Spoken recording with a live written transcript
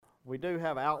We do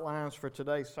have outlines for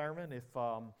today's sermon.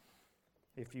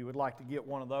 If you would like to get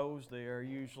one of those, they are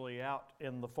usually out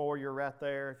in the foyer right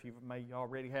there if you may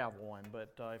already have one.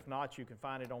 But if not, you can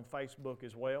find it on Facebook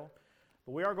as well.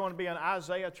 But we are going to be in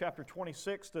Isaiah chapter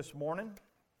 26 this morning.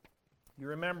 You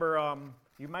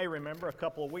may remember a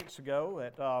couple of weeks ago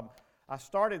that I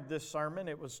started this sermon.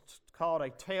 It was called A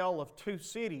Tale of Two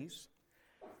Cities.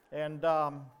 And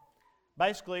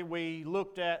basically, we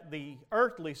looked at the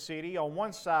earthly city on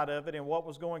one side of it and what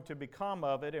was going to become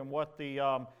of it and what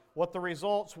the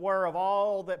results were of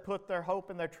all that put their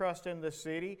hope and their trust in this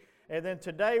city. And then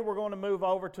today we're going to move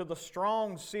over to the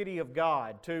strong city of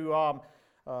God, to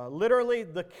literally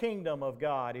the kingdom of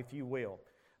God, if you will.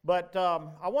 But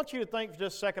I want you to think for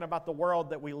just a second about the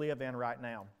world that we live in right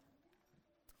now.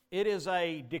 It is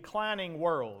a declining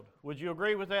world. Would you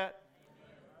agree with that?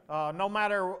 No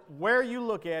matter where you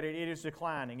look at it, it is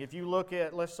declining. If you look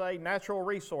at, let's say, natural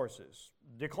resources,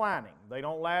 declining. They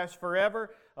don't last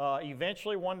forever.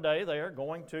 Eventually, one day, they are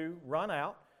going to run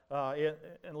out,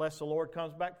 unless the Lord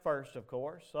comes back first, of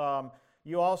course.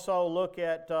 You also look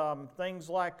at things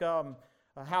like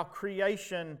how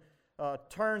creation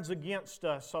turns against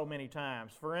us so many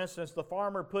times. For instance, the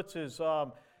farmer puts his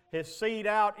seed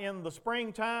out in the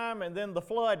springtime, and then the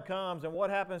flood comes, and what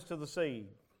happens to the seed?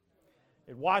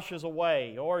 It washes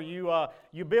away. Or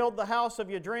you build the house of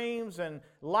your dreams and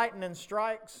lightning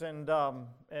strikes and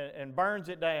burns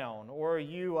it down. Or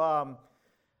you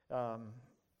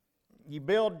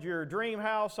build your dream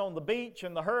house on the beach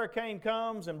and the hurricane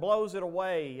comes and blows it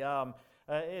away.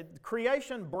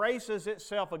 Creation braces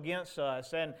itself against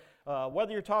us. And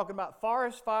whether you're talking about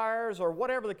forest fires or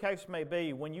whatever the case may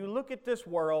be, when you look at this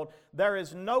world, there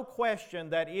is no question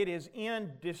that it is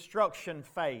in destruction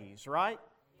phase, right?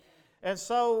 And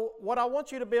so what I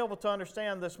want you to be able to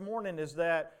understand this morning is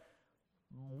that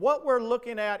what we're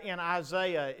looking at in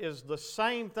Isaiah is the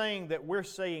same thing that we're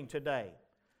seeing today.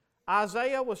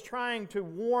 Isaiah was trying to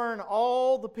warn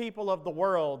all the people of the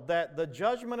world that the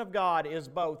judgment of God is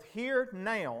both here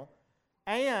now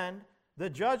and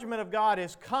the judgment of God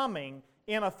is coming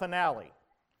in a finale.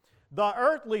 The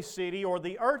earthly city or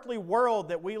the earthly world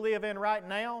that we live in right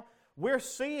now, we're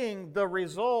seeing the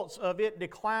results of it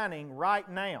declining right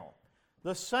now.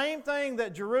 The same thing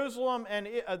that Jerusalem and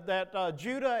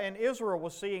Judah and Israel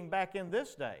was seeing back in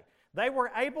this day. They were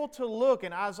able to look,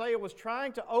 and Isaiah was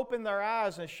trying to open their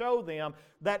eyes and show them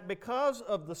that because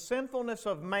of the sinfulness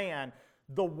of man,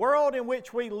 the world in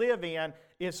which we live in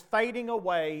is fading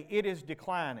away, it is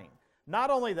declining. Not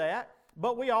only that,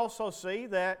 but we also see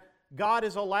that God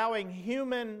is allowing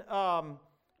human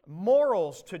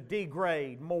morals to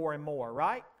degrade more and more,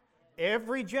 right?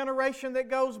 Every generation that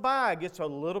goes by gets a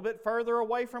little bit further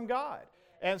away from God.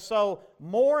 And so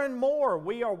more and more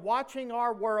we are watching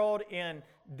our world in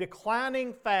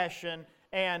declining fashion,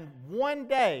 and one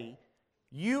day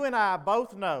you and I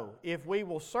both know if we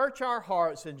will search our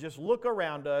hearts and just look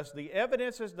around us, the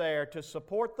evidence is there to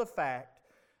support the fact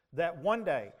that one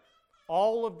day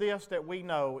all of this that we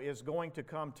know is going to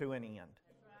come to an end.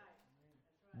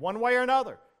 One way or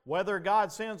another. Whether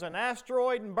God sends an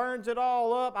asteroid and burns it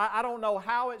all up, I don't know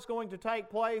how it's going to take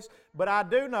place, but I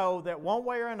do know that one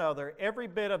way or another, every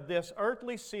bit of this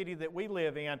earthly city that we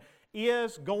live in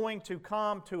is going to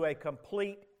come to a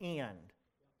complete end.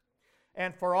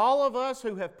 And for all of us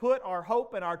who have put our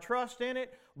hope and our trust in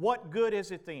it, what good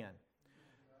is it then?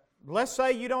 Let's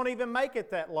say you don't even make it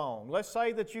that long. Let's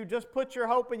say that you just put your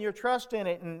hope and your trust in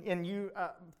it, and you,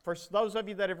 for those of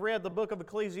you that have read the book of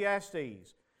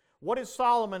Ecclesiastes, what did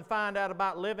Solomon find out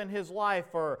about living his life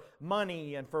for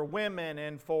money and for women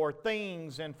and for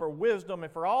things and for wisdom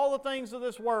and for all the things of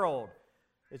this world?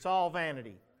 It's all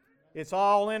vanity. It's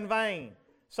all in vain.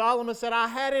 Solomon said, I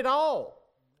had it all.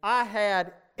 I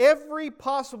had every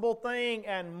possible thing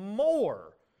and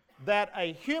more that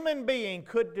a human being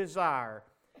could desire.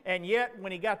 And yet,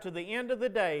 when he got to the end of the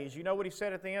days, you know what he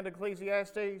said at the end of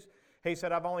Ecclesiastes? He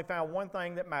said, I've only found one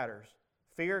thing that matters.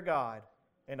 Fear God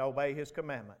and obey His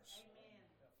commandments.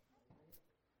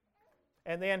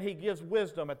 And then he gives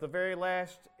wisdom at the very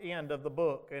last end of the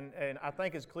book. And I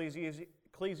think it's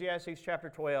Ecclesiastes chapter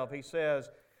 12. He says,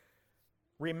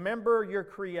 remember your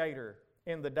Creator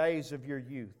in the days of your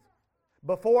youth.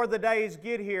 Before the days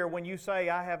get here when you say,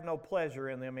 I have no pleasure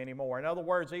in them anymore. In other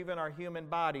words, even our human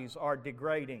bodies are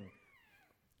degrading,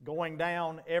 going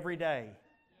down every day.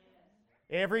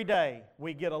 Every day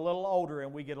we get a little older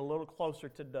and we get a little closer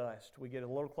to dust. We get a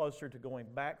little closer to going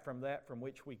back from that from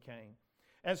which we came.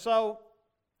 And so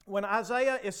when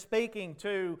Isaiah is speaking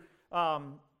to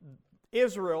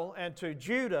Israel and to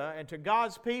Judah and to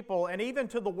God's people and even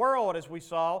to the world, as we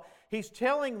saw, He's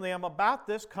telling them about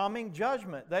this coming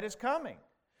judgment that is coming.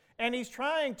 And He's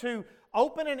trying to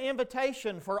open an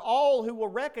invitation for all who will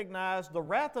recognize the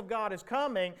wrath of God is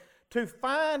coming to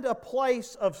find a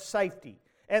place of safety.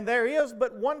 And there is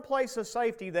but one place of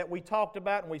safety that we talked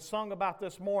about and we sung about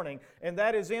this morning, and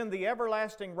that is in the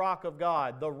everlasting rock of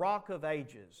God, the rock of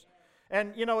ages.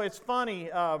 And you know, it's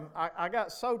funny, I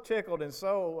got so tickled and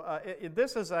so,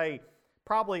 this is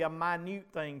probably a minute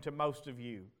thing to most of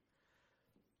you.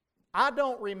 I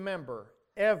don't remember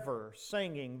ever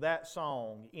singing that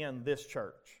song in this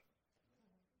church.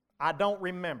 I don't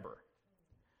remember.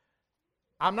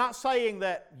 I'm not saying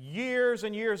that years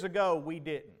and years ago we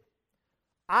didn't.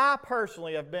 I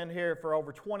personally have been here for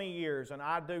over 20 years and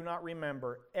I do not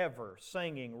remember ever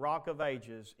singing Rock of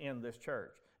Ages in this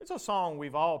church. It's a song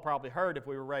we've all probably heard if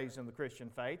we were raised in the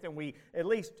Christian faith, and we at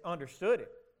least understood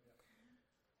it.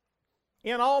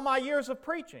 In all my years of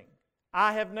preaching,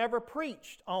 I have never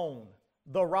preached on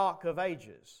the Rock of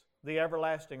Ages, the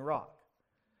everlasting rock.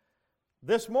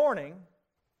 This morning,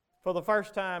 for the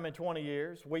first time in 20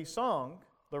 years, we sung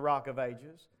the Rock of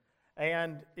Ages,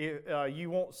 and you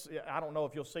won't see, I don't know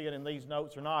if you'll see it in these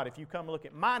notes or not. If you come look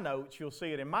at my notes, you'll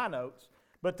see it in my notes.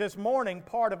 But this morning,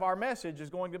 part of our message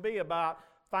is going to be about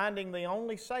finding the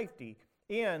only safety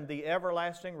in the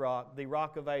everlasting rock, the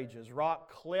Rock of Ages.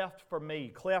 Rock cleft for me.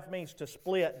 Cleft means to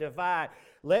split, divide.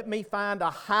 Let me find a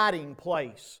hiding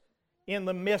place in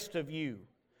the midst of you.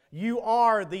 You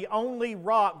are the only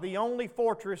rock, the only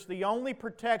fortress, the only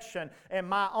protection, and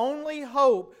my only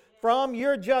hope from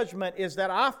your judgment is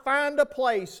that I find a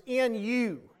place in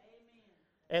you.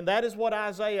 And that is what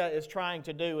Isaiah is trying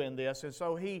to do in this. And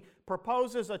so he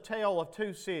proposes a tale of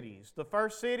two cities. The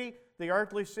first city, the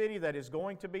earthly city that is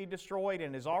going to be destroyed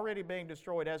and is already being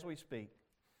destroyed as we speak.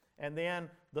 And then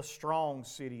the strong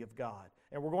city of God.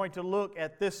 And we're going to look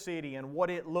at this city and what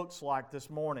it looks like this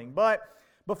morning. But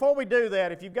before we do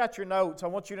that, if you've got your notes, I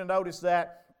want you to notice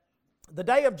that the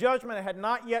day of judgment had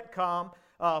not yet come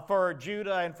for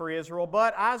Judah and for Israel,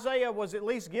 but Isaiah was at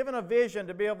least given a vision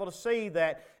to be able to see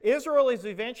that Israel is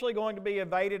eventually going to be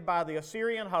invaded by the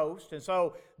Assyrian host, and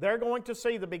so they're going to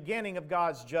see the beginning of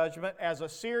God's judgment as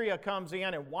Assyria comes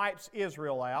in and wipes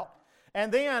Israel out.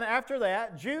 And then after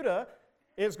that, Judah,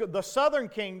 the southern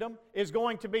kingdom, is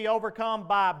going to be overcome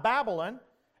by Babylon.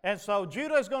 And so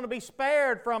Judah is going to be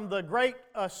spared from the great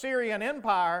Assyrian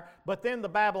empire, but then the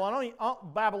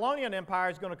Babylonian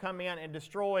empire is going to come in and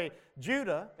destroy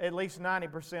Judah, at least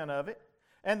 90% of it.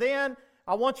 And then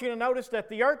I want you to notice that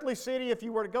the earthly city, if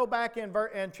you were to go back in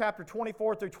chapter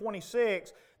 24 through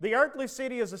 26, the earthly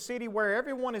city is a city where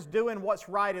everyone is doing what's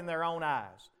right in their own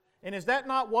eyes. And is that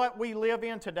not what we live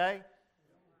in today?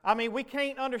 I mean, we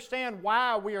can't understand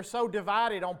why we are so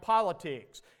divided on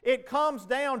politics. It comes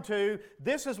down to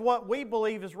this is what we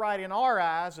believe is right in our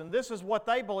eyes, and this is what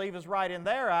they believe is right in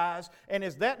their eyes. And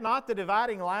is that not the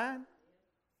dividing line?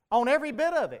 On every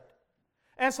bit of it.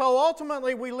 And so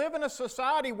ultimately, we live in a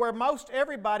society where most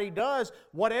everybody does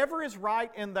whatever is right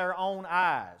in their own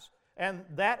eyes. And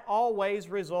that always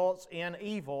results in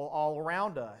evil all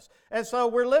around us. And so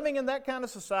we're living in that kind of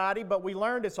society, but we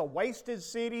learned it's a wasted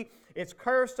city. It's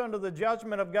cursed under the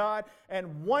judgment of God.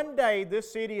 And one day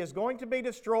this city is going to be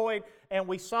destroyed. And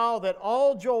we saw that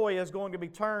all joy is going to be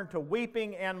turned to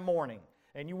weeping and mourning.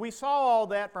 And we saw all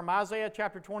that from Isaiah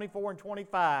chapter 24 and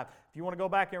 25. If you want to go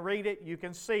back and read it, you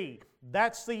can see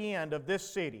that's the end of this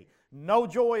city. No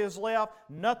joy is left,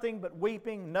 nothing but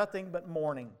weeping, nothing but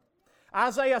mourning.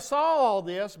 Isaiah saw all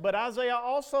this, but Isaiah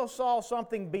also saw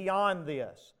something beyond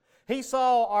this. He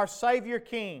saw our Savior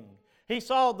King. He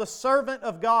saw the servant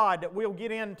of God that we'll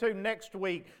get into next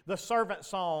week, the servant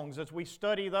songs, as we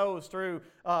study those through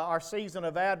our season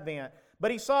of Advent.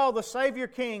 But he saw the Savior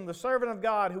King, the servant of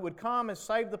God, who would come and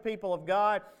save the people of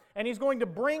God, and He's going to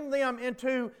bring them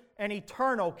into an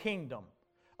eternal kingdom.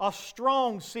 A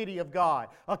strong city of God,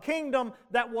 a kingdom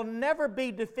that will never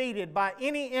be defeated by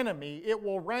any enemy. It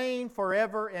will reign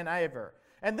forever and ever.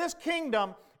 And this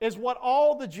kingdom is what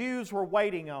all the Jews were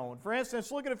waiting on. For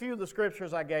instance, look at a few of the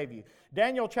scriptures I gave you.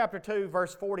 Daniel chapter 2,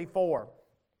 verse 44.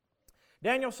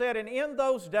 Daniel said, "And in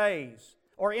those days,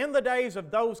 or in the days of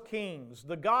those kings,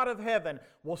 the God of heaven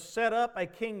will set up a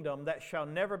kingdom that shall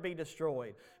never be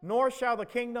destroyed, nor shall the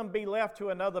kingdom be left to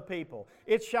another people.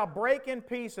 It shall break in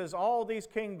pieces all these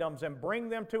kingdoms and bring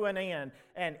them to an end,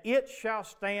 and it shall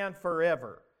stand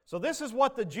forever." So this is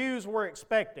what the Jews were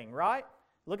expecting, right?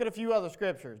 Look at a few other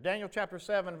scriptures. Daniel chapter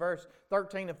 7, verse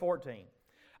 13 and 14.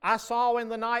 "I saw in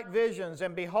the night visions,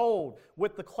 and behold,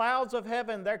 with the clouds of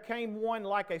heaven there came one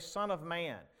like a son of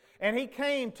man. And He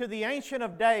came to the Ancient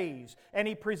of Days, and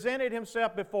He presented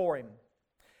Himself before Him.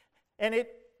 And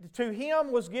to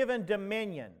Him was given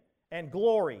dominion and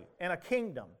glory and a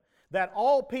kingdom, that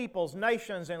all peoples,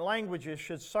 nations, and languages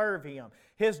should serve Him.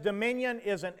 His dominion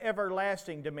is an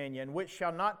everlasting dominion, which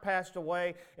shall not pass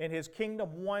away, and His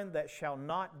kingdom one that shall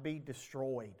not be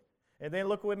destroyed. And then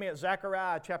look with me at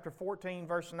Zechariah chapter 14,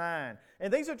 verse 9.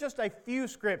 And these are just a few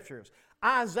scriptures.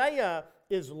 Isaiah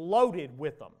is loaded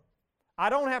with them. I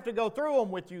don't have to go through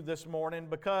them with you this morning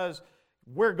because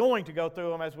we're going to go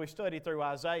through them as we study through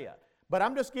Isaiah. But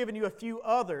I'm just giving you a few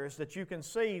others that you can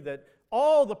see that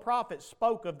all the prophets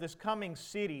spoke of this coming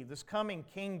city, this coming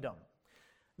kingdom.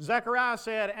 Zechariah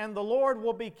said, "And the Lord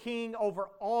will be king over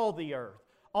all the earth.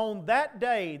 On that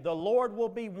day the Lord will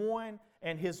be one,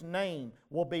 and His name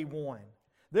will be one."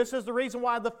 This is the reason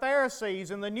why the Pharisees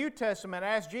in the New Testament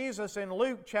asked Jesus in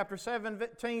Luke chapter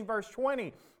 17, verse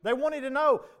 20. They wanted to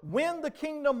know when the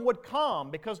kingdom would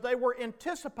come because they were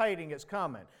anticipating its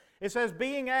coming. It says,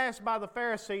 being asked by the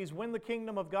Pharisees when the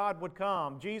kingdom of God would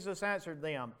come, Jesus answered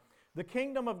them, "The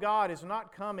kingdom of God is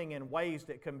not coming in ways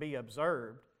that can be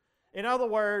observed." In other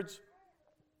words,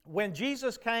 when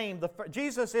Jesus came,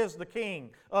 Jesus is the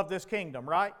king of this kingdom,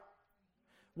 right?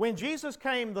 When Jesus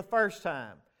came the first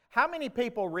time, how many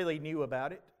people really knew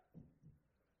about it?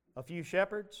 A few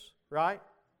shepherds, right?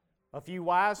 A few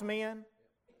wise men.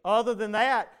 Other than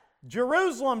that,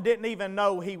 Jerusalem didn't even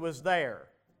know He was there.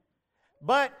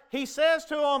 But He says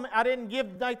to them, I didn't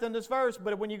give Nathan this verse,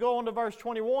 but when you go on to verse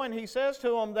 21, He says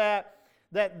to them that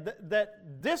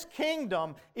this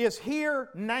kingdom is here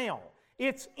now.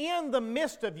 It's in the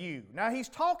midst of you. Now He's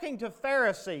talking to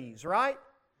Pharisees, right?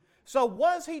 So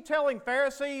was He telling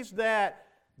Pharisees that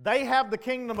they have the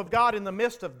kingdom of God in the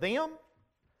midst of them?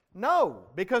 No,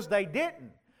 because they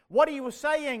didn't. What He was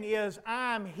saying is,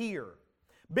 I'm here.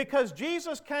 Because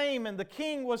Jesus came and the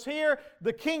King was here,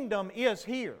 the kingdom is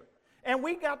here. And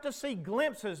we got to see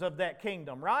glimpses of that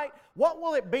kingdom, right? What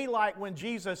will it be like when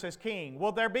Jesus is King?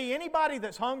 Will there be anybody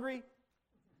that's hungry?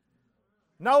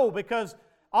 No, because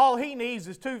all He needs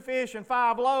is 2 fish and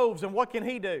 5 loaves, and what can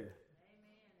He do?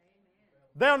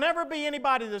 There'll never be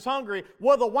anybody that's hungry.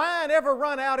 Will the wine ever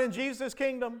run out in Jesus'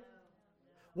 kingdom?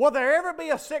 Will there ever be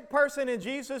a sick person in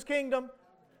Jesus' kingdom?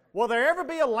 Will there ever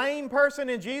be a lame person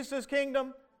in Jesus'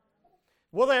 kingdom?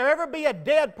 Will there ever be a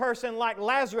dead person like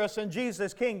Lazarus in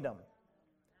Jesus' kingdom?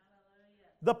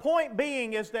 The point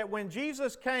being is that when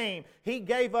Jesus came, He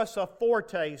gave us a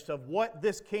foretaste of what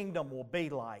this kingdom will be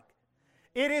like.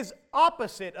 It is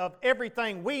opposite of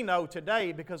everything we know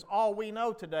today because all we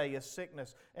know today is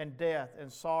sickness and death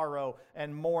and sorrow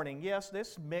and mourning. Yes,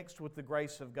 this mixed with the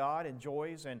grace of God and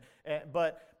joys,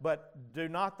 but do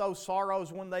not those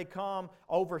sorrows when they come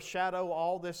overshadow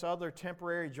all this other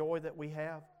temporary joy that we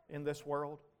have in this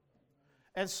world?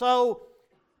 And so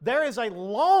there is a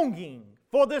longing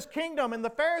for this kingdom. And the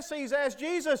Pharisees asked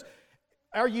Jesus,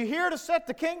 "Are you here to set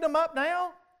the kingdom up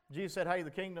now?" Jesus said, "Hey,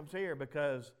 the kingdom's here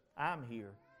because I'm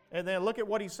here." And then look at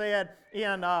what He said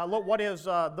look what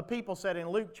the people said in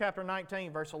Luke chapter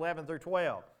 19, verse 11 through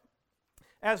 12.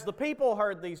 As the people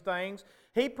heard these things,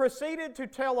 He proceeded to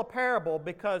tell a parable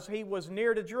because He was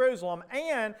near to Jerusalem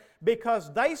and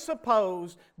because they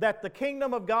supposed that the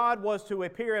kingdom of God was to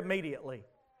appear immediately.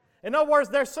 In other words,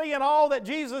 they're seeing all that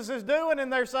Jesus is doing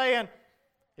and they're saying,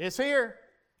 "It's here.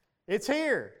 It's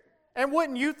here." And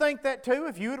wouldn't you think that too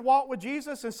if you had walked with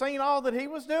Jesus and seen all that He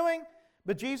was doing?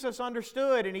 But Jesus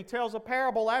understood, and He tells a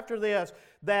parable after this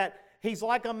that He's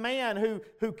like a man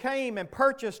who came and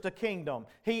purchased a kingdom.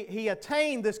 He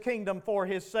attained this kingdom for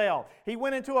himself. He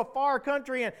went into a far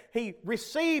country and he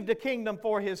received a kingdom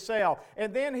for himself.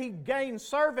 And then he gained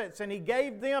servants and he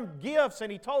gave them gifts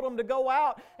and he told them to go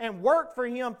out and work for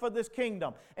him for this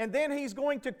kingdom. And then he's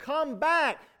going to come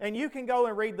back, and you can go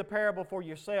and read the parable for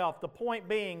yourself. The point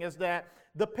being is that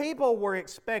the people were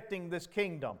expecting this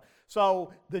kingdom.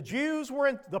 So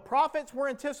the prophets were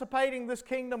anticipating this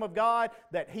kingdom of God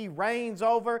that He reigns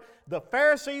over. The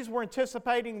Pharisees were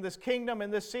anticipating this kingdom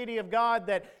in this city of God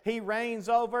that He reigns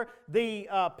over. The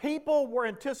people were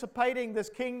anticipating this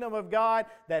kingdom of God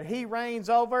that He reigns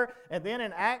over. And then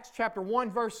in Acts chapter 1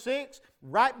 verse 6,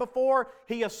 right before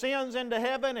He ascends into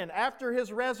heaven and after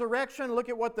His resurrection, look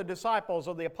at what the disciples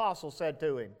of the apostles said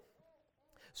to Him.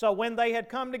 So when they had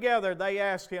come together, they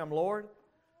asked Him, "Lord,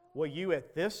 will You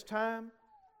at this time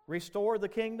restore the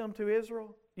kingdom to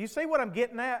Israel?" Do you see what I'm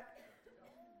getting at?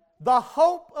 The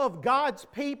hope of God's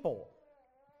people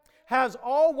has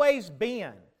always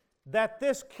been that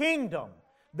this kingdom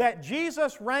that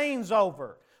Jesus reigns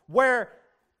over, where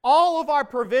all of our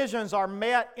provisions are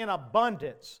met in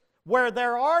abundance, where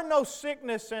there are no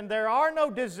sickness and there are no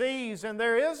disease and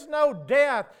there is no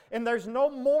death and there's no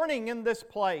mourning in this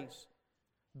place.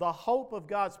 The hope of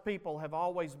God's people have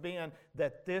always been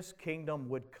that this kingdom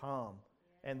would come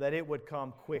and that it would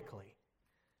come quickly.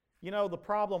 You know, the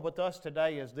problem with us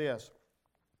today is this.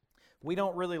 We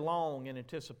don't really long and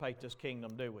anticipate this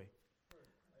kingdom, do we?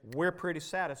 We're pretty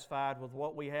satisfied with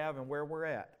what we have and where we're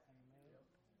at.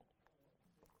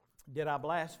 Did I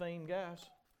blaspheme, guys?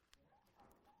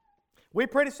 We're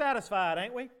pretty satisfied,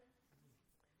 ain't we?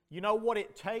 You know what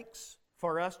it takes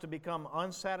for us to become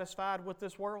unsatisfied with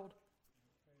this world?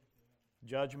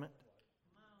 Judgment,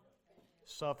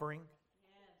 suffering,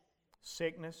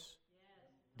 sickness,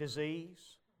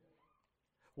 disease.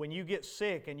 When you get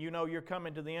sick and you know you're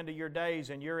coming to the end of your days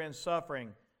and you're in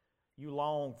suffering, you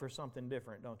long for something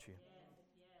different, don't you?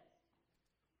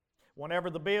 Whenever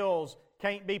the bills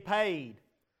can't be paid,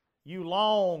 you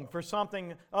long for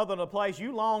something other than a place.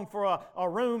 You long for a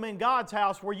room in God's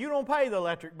house where you don't pay the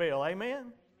electric bill.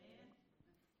 Amen?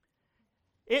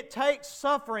 It takes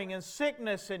suffering and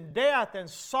sickness and death and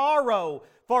sorrow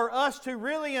for us to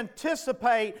really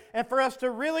anticipate and for us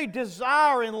to really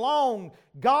desire and long,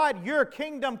 God, Your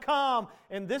kingdom come.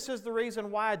 And this is the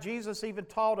reason why Jesus even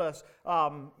taught us,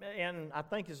 in I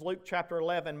think it's Luke chapter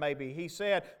 11 maybe, He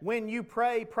said, when you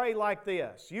pray, pray like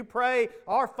this. You pray,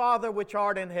 Our Father which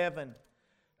art in heaven,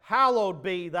 hallowed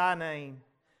be Thy name.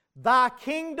 Thy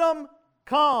kingdom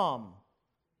come.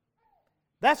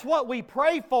 That's what we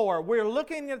pray for. We're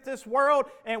looking at this world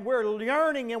and we're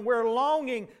yearning and we're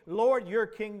longing, Lord, Your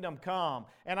kingdom come.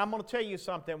 And I'm going to tell you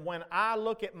something. When I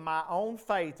look at my own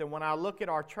faith and when I look at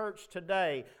our church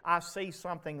today, I see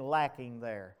something lacking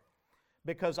there.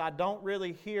 Because I don't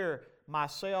really hear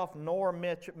myself nor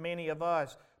many of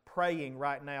us praying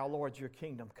right now, Lord, Your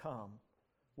kingdom come,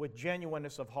 with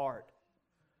genuineness of heart.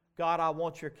 God, I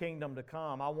want Your kingdom to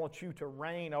come. I want You to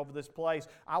reign over this place.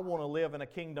 I want to live in a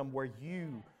kingdom where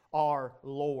You are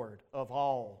Lord of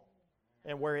all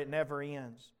and where it never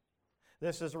ends.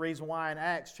 This is the reason why in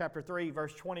Acts chapter 3,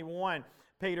 verse 21,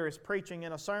 Peter is preaching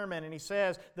in a sermon and he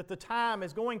says that the time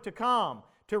is going to come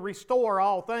to restore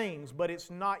all things, but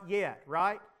it's not yet,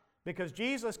 right? Because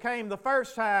Jesus came the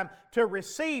first time to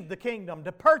receive the kingdom,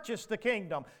 to purchase the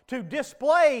kingdom, to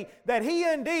display that He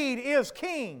indeed is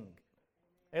King.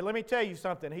 And let me tell you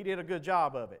something, He did a good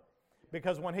job of it.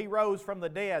 Because when He rose from the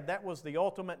dead, that was the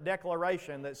ultimate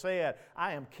declaration that said,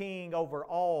 I am king over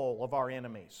all of our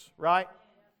enemies, right?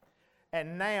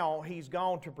 And now He's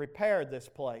gone to prepare this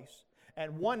place.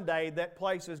 And one day that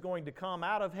place is going to come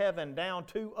out of heaven down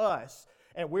to us.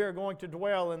 And we are going to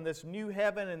dwell in this new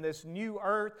heaven and this new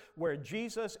earth where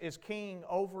Jesus is king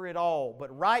over it all.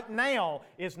 But right now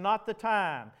is not the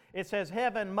time. It says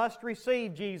heaven must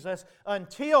receive Jesus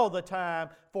until the time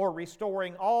for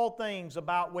restoring all things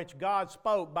about which God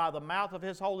spoke by the mouth of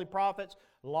His holy prophets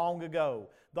long ago.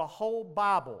 The whole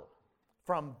Bible,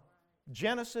 from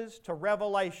Genesis to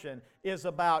Revelation, is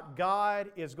about God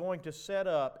is going to set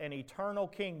up an eternal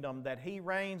kingdom that He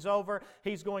reigns over.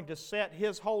 He's going to set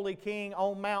His holy king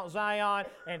on Mount Zion,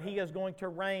 and He is going to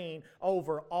reign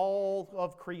over all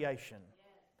of creation.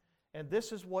 And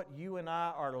this is what you and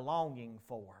I are longing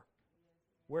for.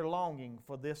 We're longing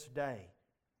for this day.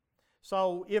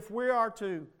 So if we are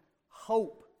to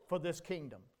hope for this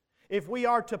kingdom, if we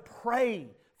are to pray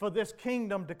for this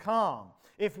kingdom to come,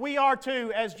 if we are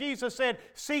to, as Jesus said,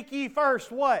 seek ye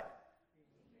first what?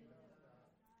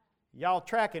 Y'all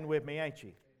tracking with me, ain't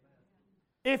you?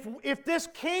 If this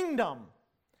kingdom,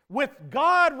 with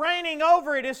God reigning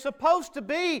over it, is supposed to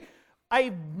be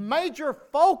a major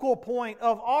focal point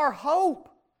of our hope,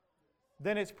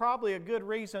 then it's probably a good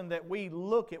reason that we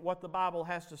look at what the Bible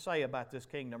has to say about this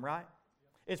kingdom, right?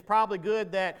 It's probably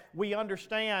good that we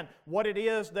understand what it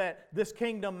is that this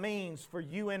kingdom means for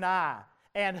you and I,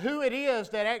 and who it is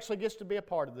that actually gets to be a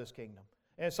part of this kingdom.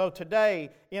 And so today,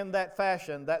 in that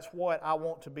fashion, that's what I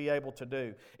want to be able to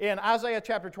do. In Isaiah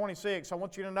chapter 26, I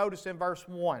want you to notice in verse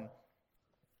 1.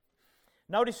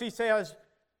 Notice he says,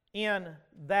 in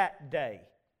that day.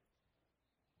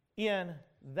 In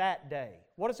that day.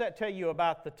 What does that tell you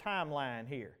about the timeline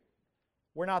here?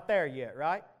 We're not there yet,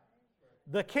 right?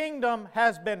 The kingdom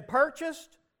has been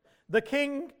purchased. The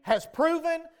king has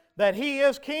proven that he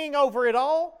is king over it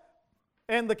all.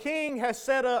 And the king has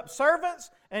set up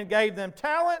servants and gave them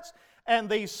talents. And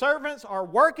these servants are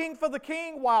working for the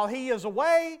king while he is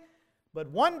away. But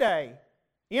one day,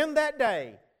 in that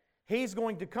day, he's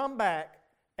going to come back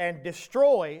and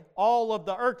destroy all of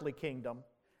the earthly kingdom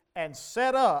and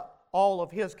set up all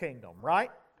of his kingdom, right?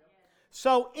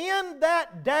 So in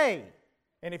that day,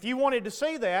 And if you wanted to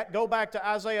see that, go back to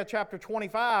Isaiah chapter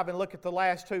 25 and look at the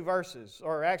last two verses,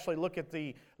 or actually look at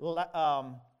the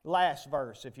last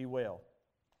verse, if you will.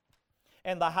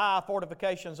 And the high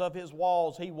fortifications of his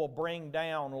walls he will bring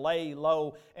down, lay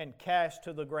low, and cast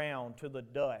to the ground, to the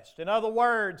dust. In other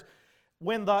words,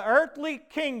 when the earthly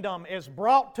kingdom is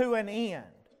brought to an end,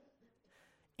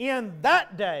 in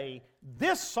that day,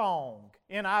 this song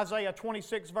in Isaiah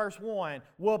 26 verse 1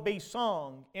 will be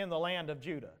sung in the land of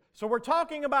Judah. So we're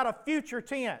talking about a future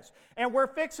tense, and we're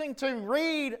fixing to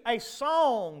read a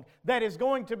song that is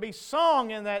going to be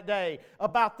sung in that day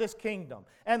about this kingdom.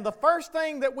 And the first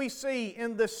thing that we see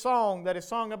in this song that is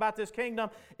sung about this kingdom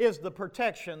is the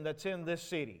protection that's in this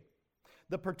city.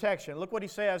 The protection. Look what he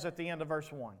says at the end of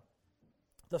verse 1.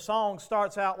 The song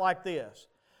starts out like this: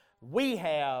 we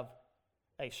have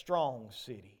a strong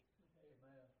city.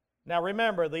 Now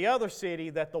remember, the other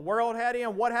city that the world had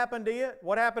in, what happened to it?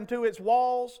 What happened to its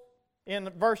walls in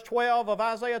verse 12 of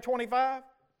Isaiah 25?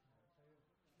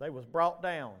 They was brought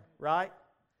down, right?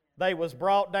 They was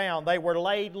brought down. They were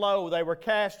laid low. They were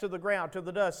cast to the ground, to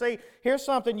the dust. See, here's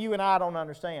something you and I don't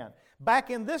understand.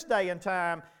 Back in this day and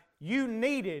time, you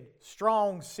needed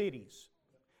strong cities.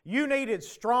 You needed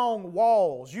strong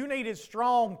walls. You needed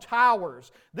strong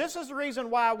towers. This is the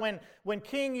reason why when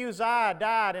King Uzziah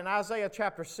died in Isaiah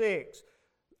chapter 6,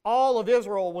 all of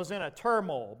Israel was in a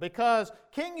turmoil because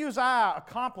King Uzziah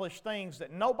accomplished things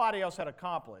that nobody else had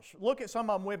accomplished. Look at some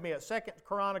of them with me at 2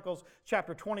 Chronicles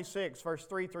chapter 26, verse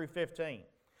 3 through 15.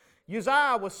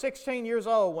 Uzziah was 16 years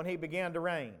old when he began to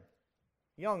reign.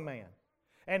 Young man.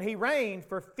 And he reigned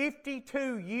for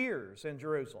 52 years in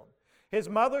Jerusalem. His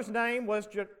mother's name was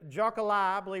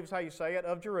Jechaliah, I believe is how you say it,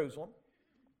 of Jerusalem.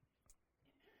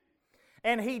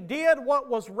 And he did what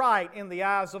was right in the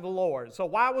eyes of the Lord. So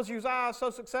why was Uzziah so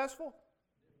successful?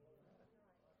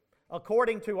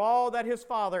 According to all that his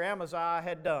father Amaziah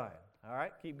had done. All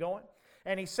right, keep going.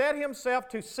 And he set himself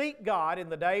to seek God in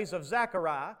the days of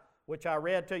Zechariah, which I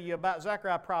read to you about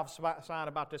Zechariah prophesying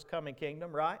about this coming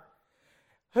kingdom, right?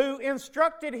 Who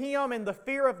instructed him in the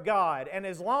fear of God. And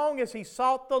as long as he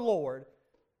sought the Lord,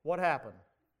 what happened?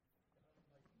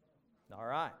 All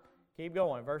right, keep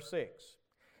going, verse 6.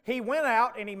 He went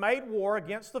out and he made war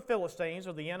against the Philistines,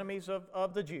 or the enemies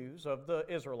of the Jews, of the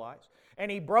Israelites. And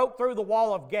he broke through the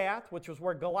wall of Gath, which was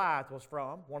where Goliath was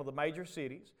from, one of the major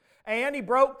cities. And he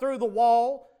broke through the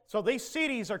wall, so these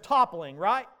cities are toppling,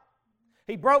 right?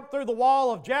 He broke through the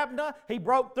wall of Jabneh, he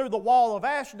broke through the wall of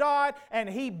Ashdod, and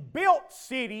he built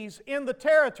cities in the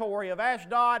territory of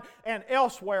Ashdod and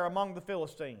elsewhere among the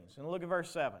Philistines. And look at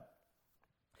verse 7.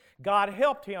 God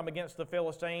helped him against the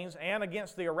Philistines and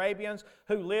against the Arabians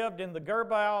who lived in the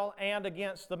Gurbaal and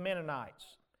against the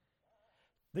Mennonites.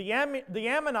 The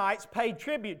Ammonites paid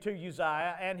tribute to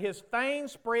Uzziah, and his fame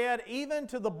spread even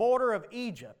to the border of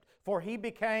Egypt, for he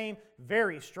became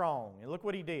very strong. And look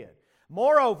what he did.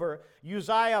 Moreover,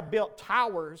 Uzziah built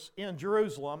towers in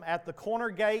Jerusalem at the corner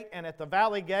gate and at the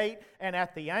valley gate and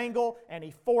at the angle, and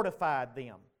he fortified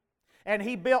them. And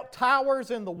he built towers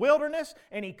in the wilderness,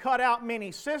 and he cut out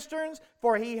many cisterns,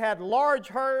 for he had large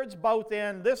herds both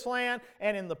in this land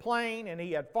and in the plain, and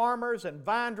he had farmers and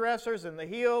vine dressers in the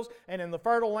hills and in the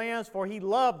fertile lands, for he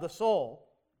loved the soil.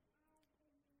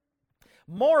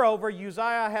 Moreover,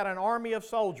 Uzziah had an army of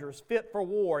soldiers fit for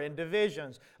war in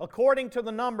divisions, according to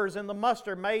the numbers in the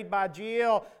muster made by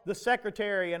Jeiel the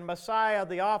secretary and Messiah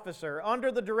the officer,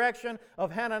 under the direction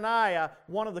of Hananiah,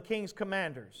 one of the king's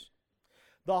commanders.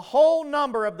 The whole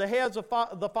number of the heads of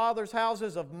the fathers'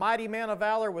 houses of mighty men of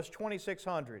valor was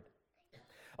 2,600.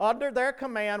 Under their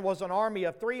command was an army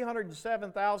of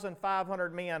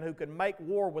 307,500 men who could make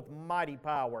war with mighty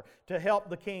power to help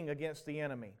the king against the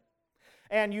enemy.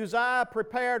 And Uzziah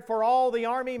prepared for all the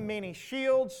army many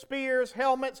shields, spears,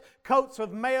 helmets, coats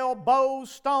of mail,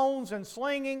 bows, stones, and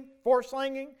for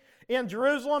slinging. In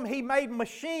Jerusalem he made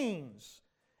machines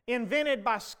invented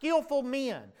by skillful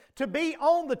men to be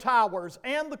on the towers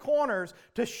and the corners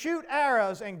to shoot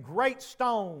arrows and great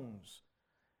stones.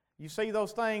 You see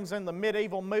those things in the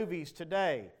medieval movies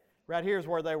today. Right here's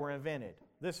where they were invented.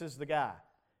 This is the guy.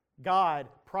 God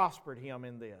prospered him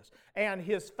in this. And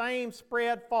his fame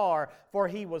spread far, for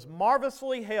he was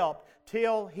marvelously helped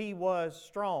till he was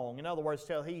strong. In other words,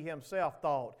 till he himself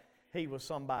thought he was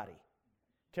somebody.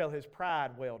 Till his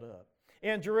pride welled up.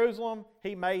 In Jerusalem,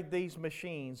 he made these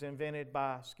machines invented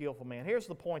by skillful men. Here's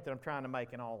the point that I'm trying to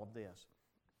make in all of this.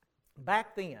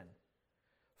 Back then,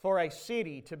 for a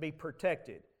city to be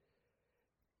protected,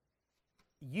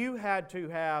 you had to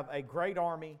have a great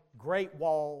army, great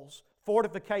walls,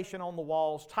 fortification on the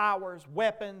walls, towers,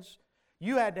 weapons.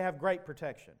 You had to have great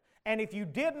protection. And if you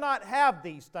did not have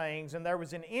these things, and there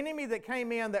was an enemy that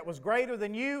came in that was greater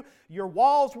than you, your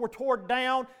walls were torn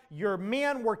down, your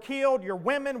men were killed, your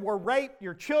women were raped,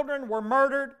 your children were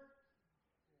murdered.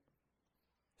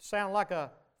 Sound like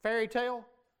a fairy tale?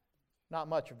 Not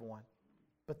much of one.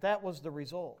 But that was the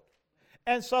result.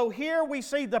 And so here we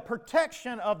see the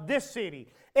protection of this city.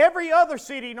 Every other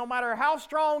city, no matter how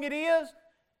strong it is,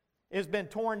 has been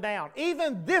torn down.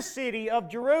 Even this city of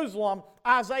Jerusalem,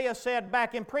 Isaiah said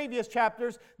back in previous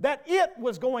chapters that it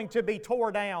was going to be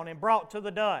torn down and brought to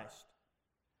the dust.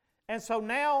 And so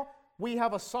now we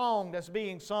have a song that's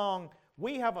being sung.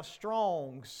 We have a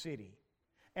strong city,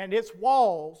 and its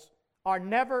walls are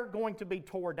never going to be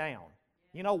torn down.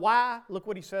 You know why? Look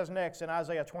what he says next in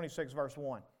Isaiah 26 verse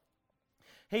 1.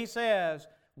 He says,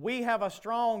 we have a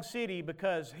strong city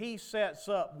because He sets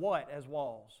up what as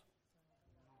walls?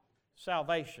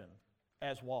 Salvation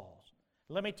as walls.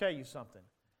 Let me tell you something.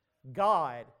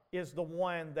 God is the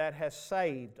one that has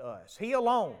saved us. He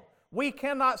alone. We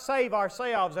cannot save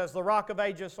ourselves, as the Rock of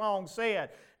Ages song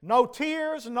said. No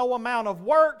tears, no amount of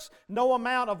works, no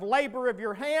amount of labor of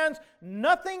your hands,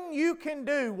 nothing you can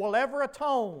do will ever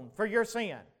atone for your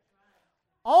sin.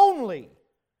 Only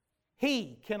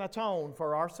He can atone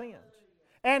for our sins.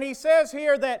 And he says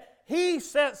here that He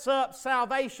sets up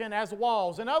salvation as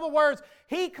walls. In other words,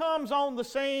 He comes on the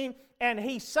scene and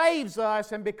He saves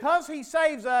us. And because He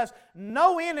saves us,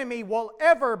 no enemy will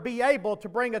ever be able to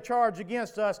bring a charge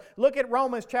against us. Look at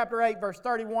Romans chapter 8, verse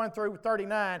 31 through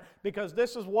 39, because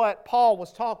this is what Paul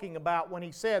was talking about when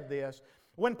he said this.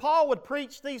 When Paul would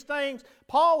preach these things,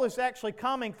 Paul is actually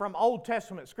coming from Old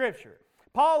Testament Scripture.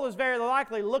 Paul is very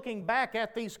likely looking back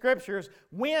at these Scriptures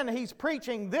when he's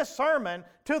preaching this sermon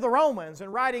to the Romans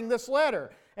and writing this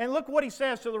letter. And look what he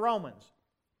says to the Romans.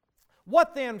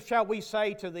 What then shall we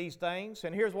say to these things?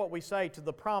 And here's what we say to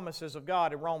the promises of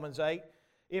God in Romans 8.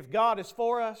 If God is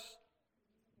for us,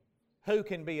 who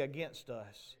can be against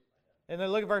us? And then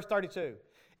look at verse 32.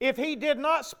 If He did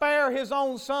not spare His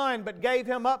own Son, but gave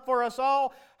Him up for us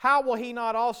all, how will He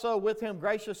not also with Him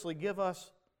graciously give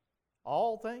us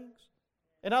all things?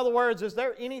 In other words, is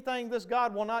there anything this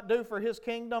God will not do for His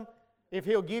kingdom if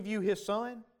He'll give you His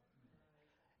Son?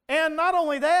 And not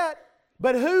only that,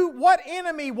 but what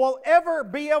enemy will ever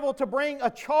be able to bring a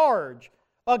charge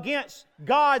against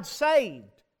God's saved?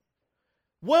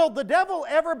 Will the devil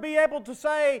ever be able to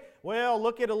say, well,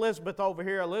 look at Elizabeth over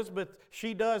here. Elizabeth,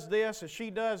 she does this and she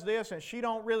does this and she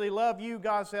don't really love you.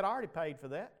 God said, I already paid for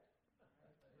that.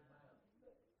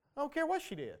 I don't care what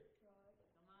she did.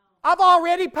 I've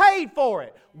already paid for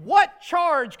it. What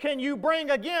charge can you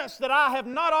bring against that I have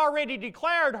not already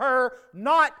declared her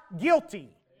not guilty?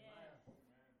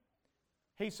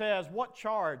 He says, what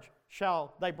charge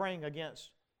shall they bring against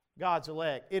God's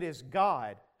elect? It is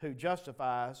God who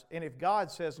justifies. And if God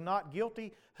says not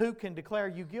guilty, who can declare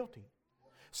you guilty?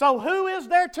 So who is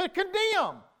there to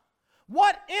condemn?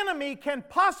 What enemy can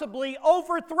possibly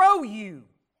overthrow you?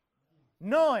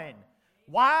 None.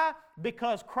 Why?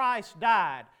 Because Christ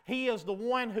died. He is the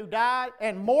one who died,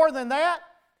 and more than that,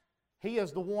 He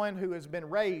is the one who has been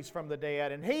raised from the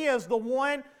dead, and He is the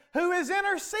one who is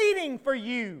interceding for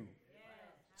you.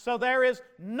 So there is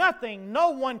nothing no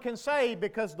one can say,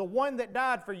 because the one that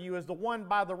died for you is the one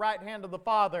by the right hand of the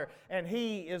Father, and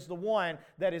He is the one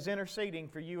that is interceding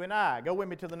for you and I. Go with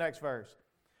me to the next verse.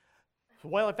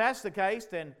 Well, if that's the case,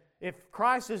 then if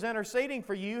Christ is interceding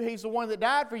for you, He's the one that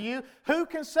died for you, who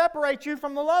can separate you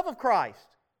from the love of Christ?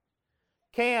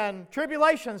 Can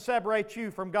tribulation separate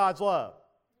you from God's love?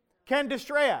 Can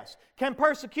distress, can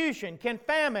persecution, can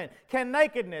famine, can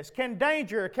nakedness, can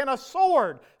danger, can a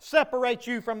sword separate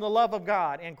you from the love of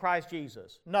God in Christ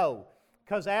Jesus? No,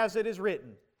 because as it is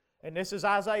written, and this is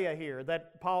Isaiah here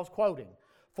that Paul's quoting,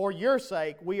 for your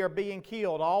sake we are being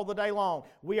killed all the day long.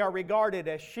 We are regarded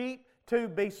as sheep to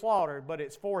be slaughtered, but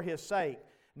it's for His sake.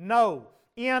 No,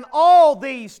 in all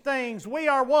these things we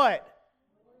are what?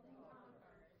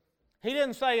 He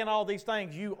didn't say in all these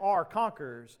things you are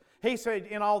conquerors. He said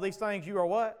in all these things you are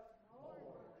what?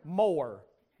 More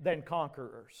than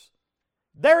conquerors.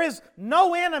 There is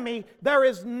no enemy, there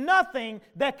is nothing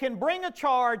that can bring a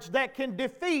charge that can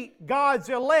defeat God's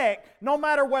elect, no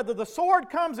matter whether the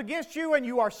sword comes against you and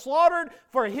you are slaughtered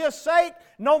for His sake,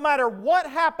 no matter what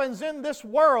happens in this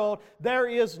world, there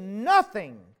is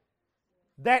nothing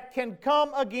that can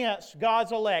come against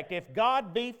God's elect. If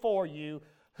God be for you,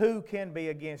 who can be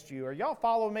against you? Are y'all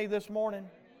following me this morning?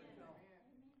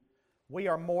 We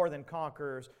are more than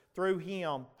conquerors through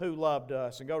Him who loved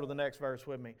us. And go to the next verse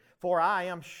with me. For I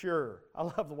am sure. I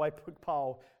love the way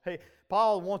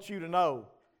Paul wants you to know.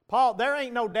 Paul, there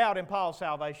ain't no doubt in Paul's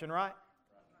salvation, right?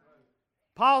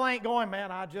 Paul ain't going, man,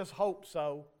 I just hope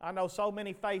so. I know so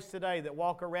many faiths today that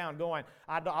walk around going,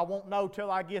 I won't know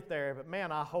till I get there, but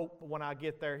man, I hope when I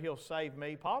get there He'll save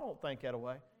me. Paul don't think that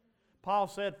way. Paul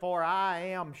said, for I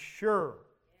am sure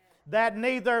that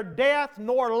neither death,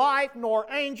 nor life, nor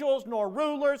angels, nor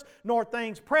rulers, nor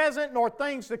things present, nor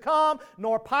things to come,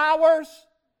 nor powers,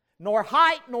 nor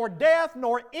height, nor depth,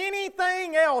 nor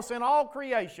anything else in all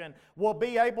creation will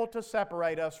be able to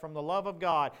separate us from the love of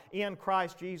God in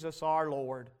Christ Jesus our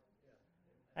Lord.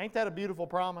 Ain't that a beautiful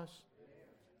promise?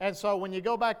 And so when you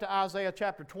go back to Isaiah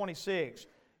chapter 26,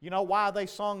 you know why they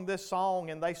sung this song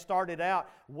and they started out,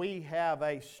 we have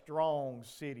a strong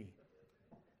city.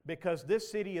 Because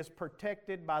this city is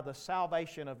protected by the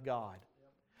salvation of God.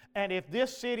 And if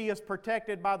this city is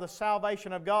protected by the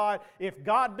salvation of God, if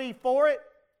God be for it,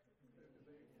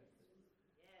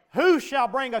 who shall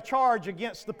bring a charge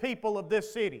against the people of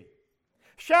this city?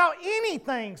 Shall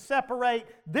anything separate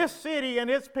this city and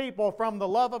its people from the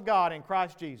love of God in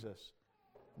Christ Jesus?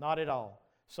 Not at all.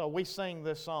 So we sing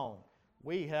this song.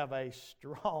 We have a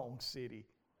strong city.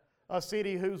 A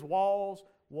city whose walls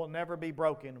will never be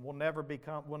broken, will never be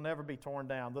torn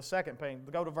down. The second thing,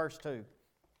 go to verse 2.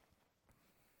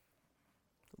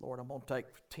 Lord, I'm going to take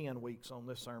 10 weeks on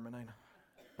this sermon, ain't I?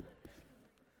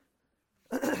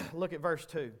 Look at verse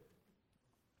 2.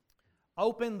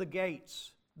 Open the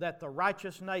gates that the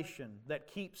righteous nation that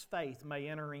keeps faith may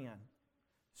enter in.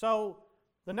 So,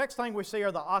 the next thing we see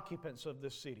are the occupants of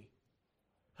this city.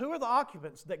 Who are the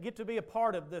occupants that get to be a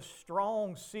part of this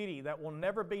strong city that will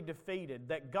never be defeated,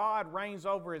 that God reigns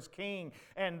over as king,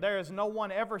 and there is no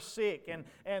one ever sick,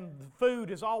 and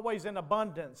food is always in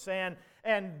abundance, and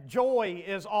joy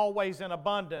is always in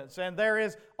abundance, and there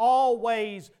is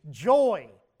always joy,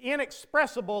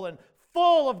 inexpressible and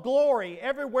full of glory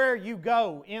everywhere you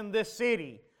go in this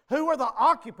city. Who are the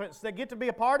occupants that get to be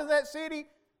a part of that city?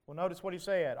 Well, notice what he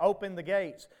said. Open the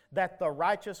gates that the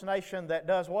righteous nation that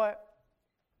does what?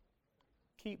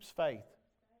 Keeps faith.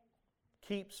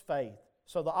 Keeps faith.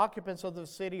 So the occupants of the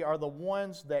city are the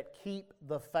ones that keep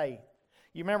the faith.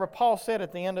 You remember Paul said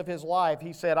at the end of his life,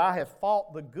 he said, I have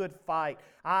fought the good fight.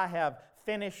 I have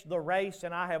finished the race,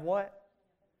 and I have what?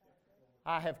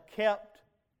 I have kept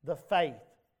the faith.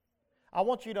 I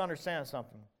want you to understand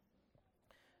something.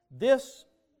 This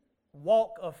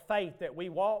walk of faith that we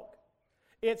walk,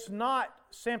 it's not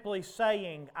simply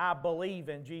saying, I believe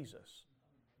in Jesus.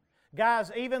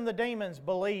 Guys, even the demons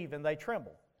believe and they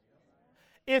tremble.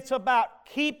 It's about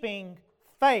keeping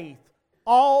faith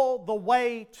all the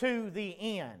way to the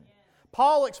end.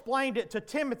 Paul explained it to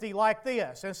Timothy like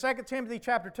this. In 2 Timothy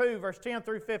chapter 2, verse 10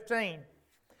 through 15,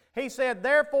 he said,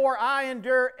 therefore I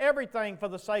endure everything for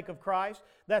the sake of Christ,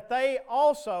 that they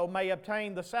also may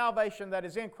obtain the salvation that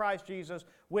is in Christ Jesus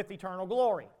with eternal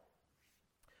glory.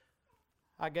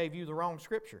 I gave you the wrong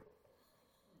scripture.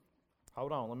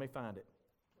 Hold on, let me find it.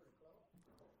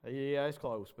 Yeah, it's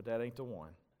close, but that ain't the one.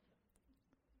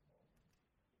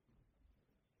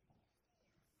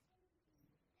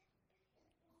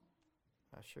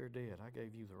 I sure did. I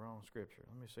gave you the wrong scripture.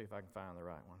 Let me see if I can find the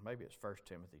right one. Maybe it's 1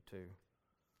 Timothy 2.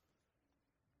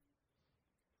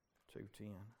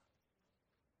 2:10.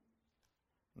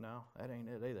 No, that ain't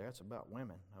it either. That's about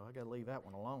women. Oh, I got to leave that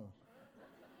one alone.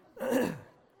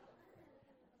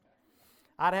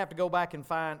 I'd have to go back and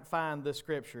find the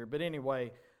scripture. But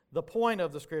anyway, the point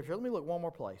of the scripture, let me look one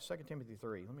more place. 2 Timothy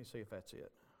 3. Let me see if that's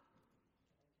it.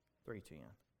 3:10.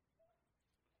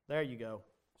 There you go.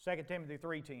 2 Timothy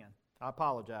 3:10. I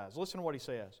apologize. Listen to what he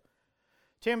says.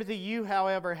 Timothy, you,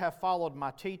 however, have followed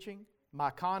my teaching, my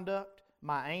conduct,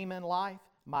 my aim in life,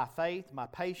 my faith, my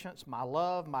patience, my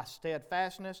love, my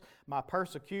steadfastness, my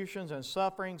persecutions and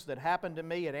sufferings that happened to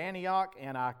me at Antioch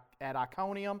and at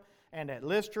Iconium and at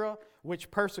Lystra, which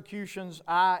persecutions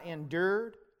I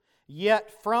endured.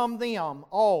 Yet from them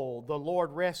all the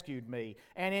Lord rescued me.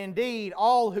 And indeed,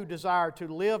 all who desire to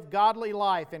live godly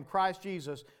life in Christ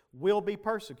Jesus will be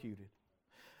persecuted.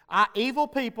 Evil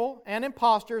people and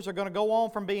impostors are going to go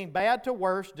on from being bad to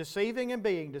worse, deceiving and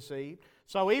being deceived.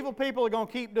 So evil people are going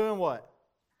to keep doing what?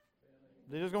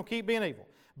 They're just going to keep being evil.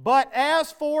 But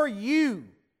as for you,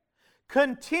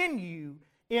 continue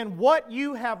in what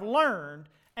you have learned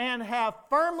and have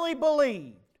firmly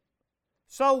believed.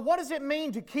 So what does it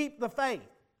mean to keep the faith?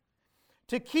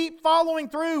 To keep following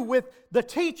through with the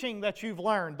teaching that you've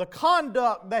learned, the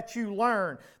conduct that you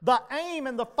learn, the aim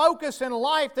and the focus in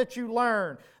life that you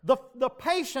learn, the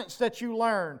patience that you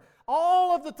learn.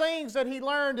 All of the things that he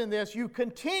learned in this, you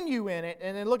continue in it.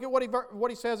 And then look at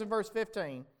what he says in verse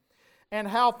 15. And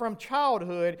how from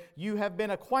childhood you have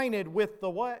been acquainted with the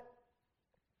what?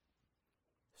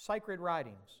 Sacred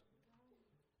writings.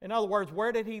 In other words,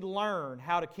 where did he learn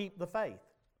how to keep the faith?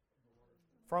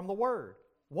 From the Word.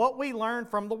 What we learn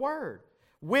from the Word.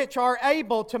 Which are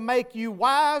able to make you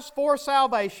wise for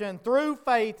salvation through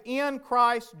faith in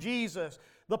Christ Jesus.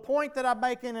 The point that I'm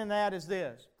making in that is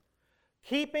this.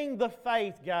 Keeping the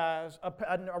faith, guys,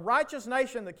 a righteous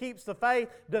nation that keeps the faith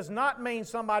does not mean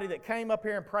somebody that came up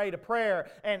here and prayed a prayer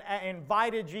and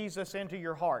invited Jesus into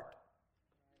your heart.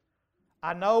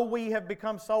 I know we have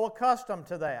become so accustomed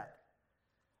to that.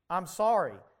 I'm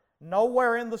sorry.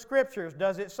 Nowhere in the Scriptures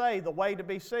does it say the way to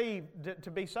be saved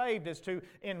is to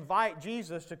invite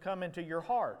Jesus to come into your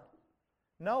heart.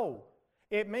 No.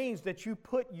 It means that you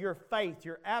put your faith,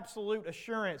 your absolute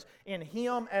assurance in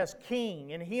Him as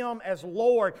King, in Him as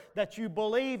Lord, that you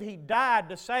believe He died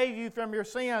to save you from your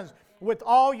sins. With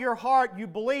all your heart, you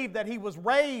believe that He was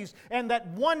raised and that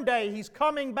one day He's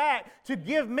coming back to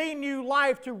give me new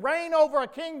life, to reign over a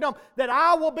kingdom that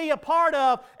I will be a part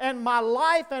of. And my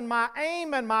life and my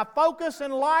aim and my focus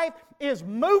in life is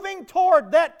moving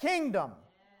toward that kingdom.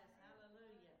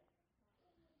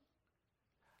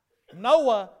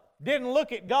 Noah didn't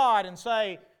look at God and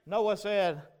say, Noah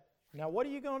said, now what are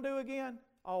you going to do again?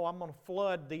 Oh, I'm going to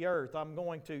flood the earth. I'm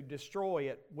going to destroy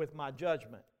it with my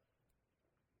judgment.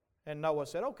 And Noah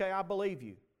said, okay, I believe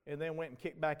you. And then went and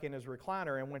kicked back in his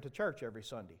recliner and went to church every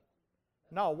Sunday.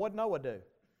 No, what did Noah do?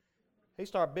 He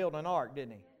started building an ark,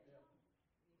 didn't he?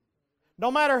 No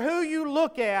matter who you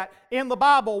look at in the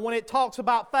Bible when it talks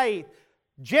about faith,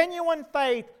 genuine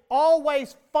faith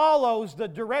always follows the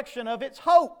direction of its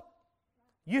hope.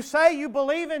 You say you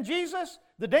believe in Jesus?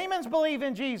 The demons believe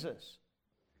in Jesus.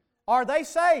 Are they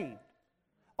saved?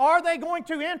 Are they going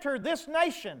to enter this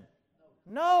nation?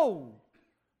 No.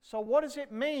 So what does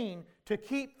it mean to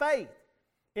keep faith?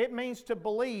 It means to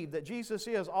believe that Jesus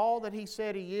is all that He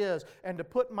said He is and to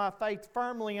put my faith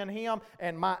firmly in Him,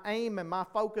 and my aim and my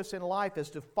focus in life is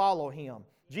to follow Him.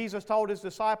 Jesus told His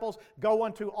disciples, go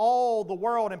into all the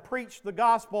world and preach the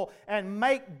gospel and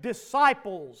make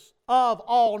disciples of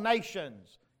all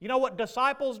nations. You know what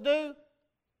disciples do?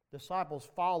 Disciples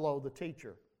follow the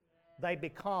teacher. They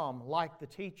become like the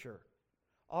teacher.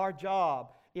 Our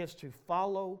job is to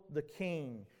follow the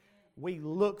King. We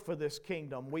look for this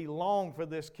kingdom. We long for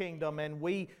this kingdom, and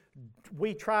we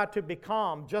try to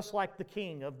become just like the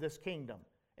King of this kingdom.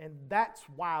 And that's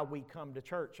why we come to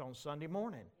church on Sunday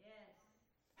morning.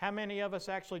 How many of us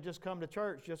actually just come to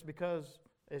church just because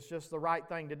it's just the right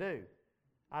thing to do?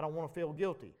 I don't want to feel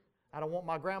guilty. I don't want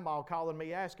my grandma calling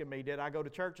me asking me, did I go to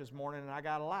church this morning and I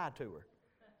got to lie to her?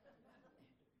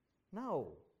 No.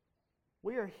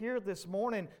 We are here this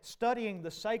morning studying the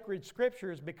sacred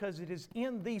Scriptures because it is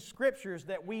in these Scriptures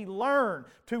that we learn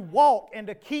to walk and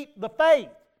to keep the faith.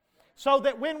 So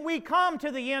that when we come to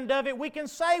the end of it, we can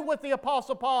say with the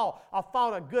Apostle Paul, I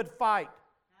fought a good fight.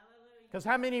 Because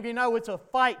how many of you know it's a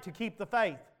fight to keep the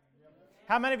faith?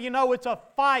 How many of you know it's a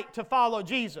fight to follow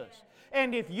Jesus?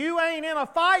 And if you ain't in a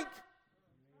fight,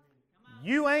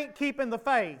 you ain't keeping the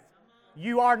faith.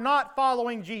 You are not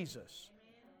following Jesus.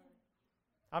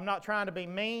 I'm not trying to be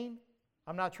mean.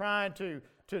 I'm not trying to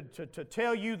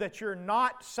tell you that you're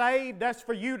not saved. That's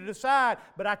for you to decide.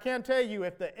 But I can tell you,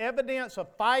 if the evidence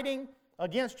of fighting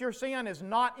against your sin is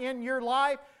not in your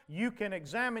life, you can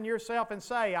examine yourself and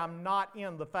say, I'm not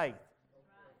in the faith.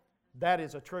 That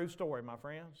is a true story, my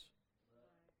friends.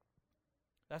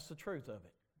 That's the truth of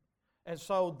it. And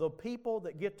so the people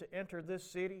that get to enter this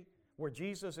city where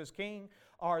Jesus is King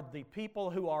are the people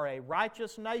who are a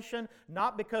righteous nation,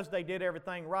 not because they did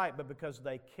everything right, but because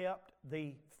they kept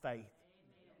the faith.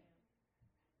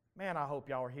 Man, I hope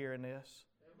y'all are hearing this.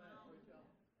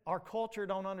 Our culture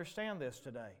don't understand this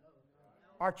today.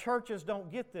 Our churches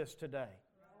don't get this today.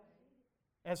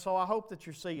 And so I hope that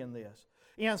you're seeing this.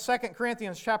 In 2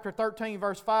 Corinthians chapter 13,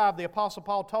 verse 5, the Apostle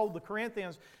Paul told the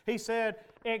Corinthians, he said,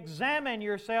 examine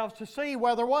yourselves to see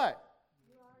whether what?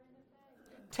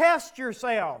 Test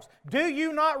yourselves. Do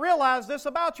you not realize this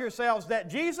about yourselves, that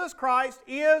Jesus Christ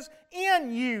is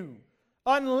in you,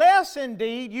 unless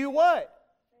indeed you what?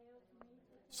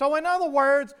 So in other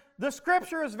words, the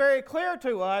Scripture is very clear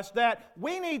to us that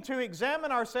we need to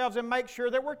examine ourselves and make sure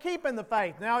that we're keeping the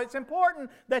faith. Now, it's important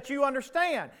that you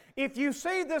understand. If you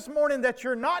see this morning that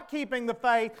you're not keeping the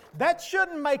faith, that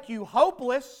shouldn't make you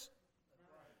hopeless.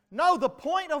 No, the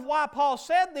point of why Paul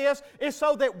said this is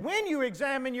so that when you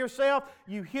examine yourself,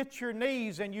 you hit your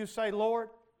knees and you say, Lord,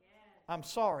 I'm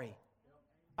sorry.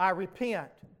 I repent.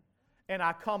 And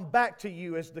I come back to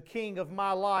you as the King of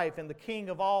my life and the King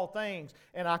of all things.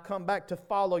 And I come back to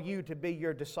follow you to be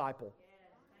your disciple.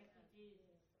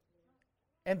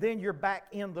 And then you're back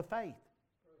in the faith.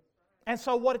 And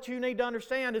so what you need to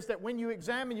understand is that when you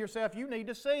examine yourself, you need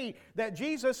to see that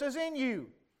Jesus is in you.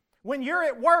 When you're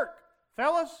at work,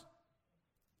 fellas,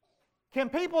 can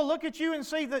people look at you and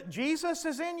see that Jesus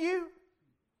is in you?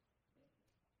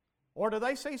 Or do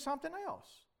they see something else?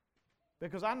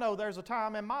 Because I know there's a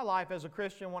time in my life as a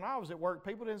Christian when I was at work,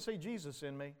 people didn't see Jesus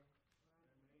in me.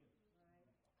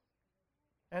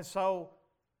 And so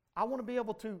I want to be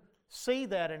able to see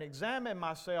that and examine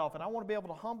myself, and I want to be able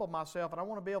to humble myself, and I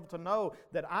want to be able to know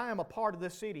that I am a part of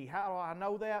this city. How do I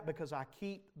know that? Because I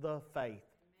keep the faith.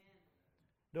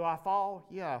 Do I fall?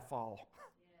 Yeah, I fall.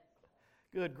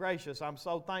 Good gracious, I'm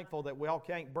so thankful that we all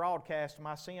can't broadcast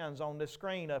my sins on this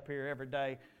screen up here every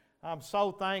day. I'm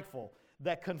so thankful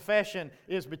that confession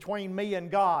is between me and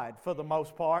God for the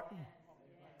most part.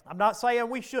 I'm not saying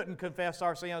we shouldn't confess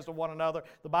our sins to one another.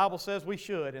 The Bible says we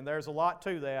should, and there's a lot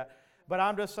to that. But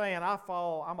I'm just saying, I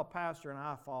fall. I'm a pastor and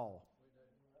I fall.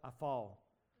 I fall.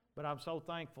 But I'm so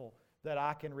thankful that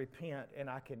I can repent and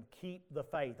I can keep the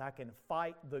faith. I can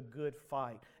fight the good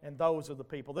fight. And those are the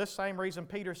people. This same reason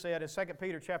Peter said in 2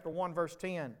 Peter chapter 1, verse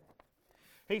 10.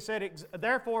 He said,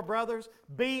 therefore, brothers,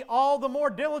 be all the more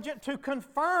diligent to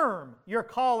confirm your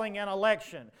calling and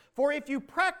election. For if you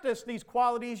practice these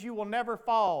qualities, you will never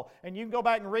fall. And you can go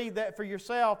back and read that for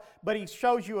yourself, but he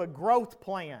shows you a growth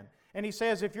plan. And he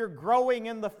says if you're growing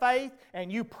in the faith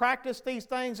and you practice these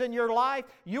things in your life,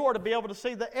 you are to be able to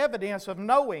see the evidence of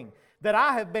knowing that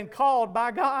I have been called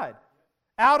by God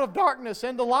out of darkness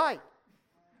into light.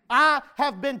 I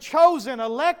have been chosen,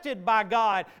 elected by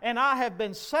God, and I have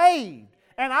been saved.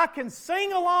 And I can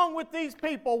sing along with these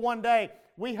people one day.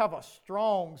 We have a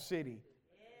strong city.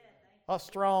 A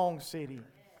strong city.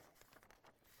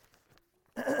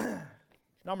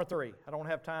 Number 3. I don't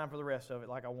have time for the rest of it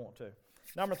like I want to.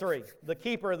 Number 3, the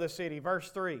keeper of the city,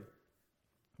 verse 3.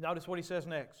 Notice what he says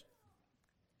next.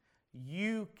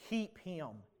 You keep him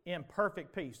in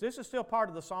perfect peace. This is still part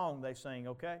of the song they sing,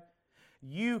 okay?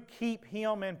 You keep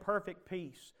him in perfect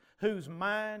peace, whose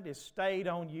mind is stayed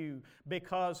on you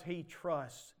because he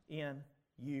trusts in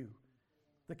you.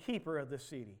 The keeper of the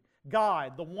city.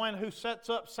 God, the one who sets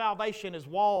up salvation as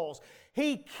walls.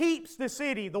 He keeps the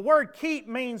city. The word keep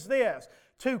means this: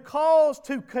 to cause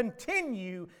to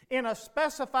continue in a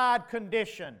specified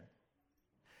condition.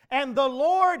 And the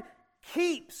Lord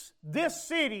keeps this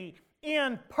city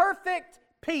in perfect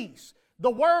peace.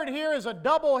 The word here is a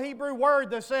double Hebrew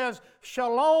word that says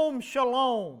shalom,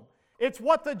 shalom. It's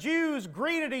what the Jews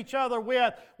greeted each other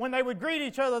with. When they would greet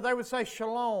each other, they would say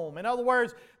shalom. In other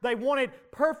words, they wanted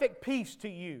perfect peace to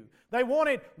you. They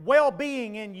wanted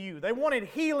well-being in you. They wanted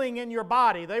healing in your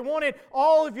body. They wanted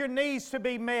all of your needs to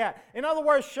be met. In other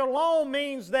words, shalom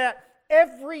means that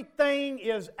everything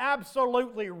is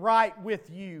absolutely right with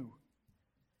you.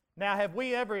 Now, have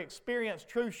we ever experienced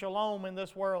true shalom in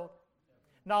this world?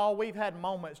 No, we've had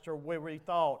moments where we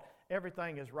thought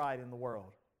everything is right in the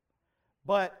world.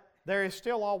 But there is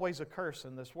still always a curse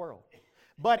in this world.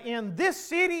 But in this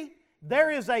city, there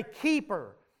is a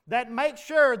keeper that makes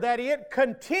sure that it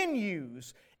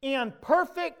continues in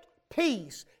perfect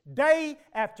peace day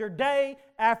after day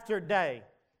after day.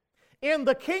 In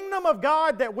the kingdom of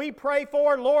God that we pray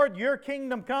for, Lord, your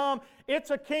kingdom come,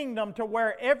 it's a kingdom to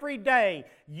where every day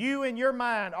you and your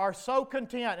mind are so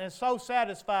content and so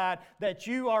satisfied that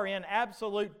you are in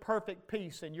absolute perfect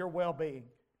peace in your well-being.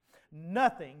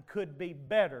 Nothing could be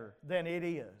better than it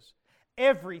is.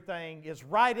 Everything is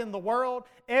right in the world.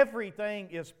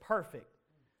 Everything is perfect.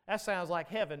 That sounds like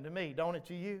heaven to me, don't it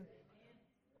to you?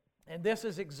 And this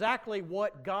is exactly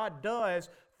what God does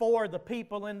for the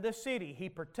people in this city. He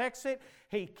protects it,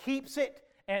 He keeps it,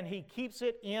 and He keeps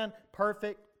it in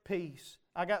perfect peace.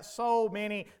 I got so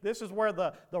many. This is where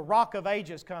the Rock of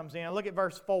Ages comes in. Look at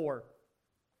verse 4.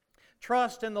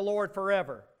 Trust in the Lord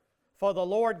forever, for the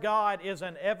Lord God is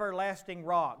an everlasting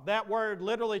rock. That word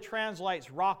literally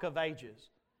translates Rock of Ages.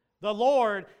 The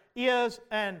Lord is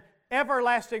an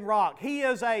everlasting rock. He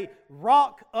is a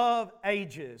rock of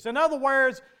ages. In other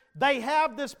words, they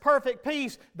have this perfect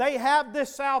peace. They have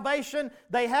this salvation.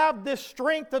 They have this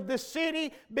strength of this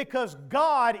city because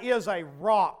God is a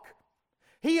rock.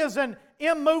 He is an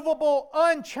immovable,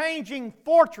 unchanging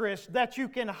fortress that you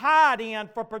can hide in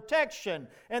for protection.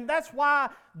 And that's why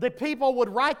the people would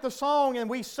write the song and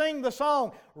we sing the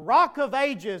song, Rock of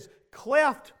Ages,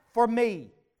 cleft for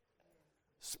me.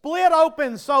 Split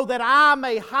open so that I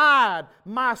may hide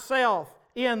myself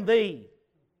in Thee.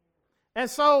 And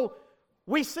so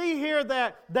we see here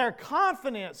that their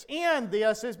confidence in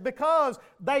this is because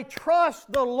they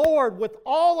trust the Lord with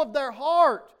all of their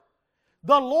heart.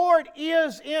 The Lord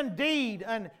is indeed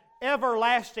an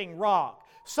everlasting rock.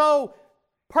 So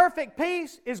Perfect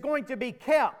peace is going to be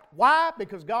kept. Why?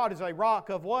 Because God is a rock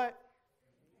of what?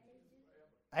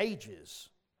 Ages.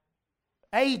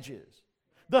 Ages.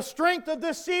 The strength of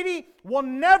this city will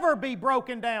never be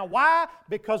broken down. Why?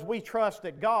 Because we trust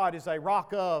that God is a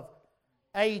rock of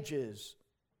ages.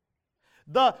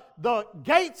 The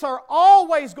gates are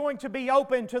always going to be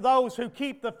open to those who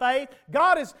keep the faith.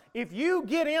 If you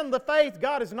get in the faith,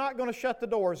 God is not going to shut the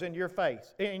doors in your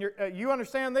face. You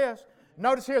understand this?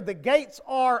 Notice here, the gates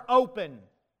are open.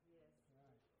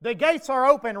 The gates are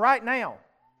open right now,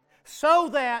 so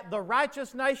that the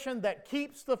righteous nation that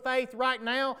keeps the faith right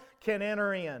now can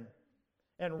enter in.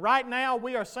 And right now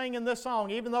we are singing this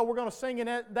song. Even though we're going to sing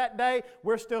it that day,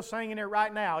 we're still singing it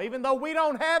right now. Even though we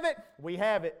don't have it, we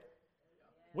have it.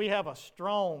 We have a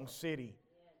strong city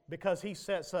because He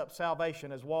sets up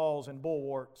salvation as walls and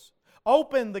bulwarks.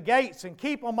 Open the gates and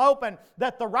keep them open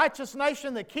that the righteous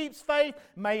nation that keeps faith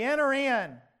may enter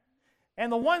in.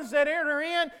 And the ones that enter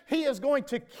in, He is going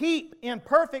to keep in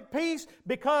perfect peace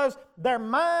because their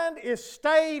mind is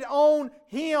stayed on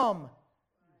Him.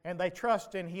 And they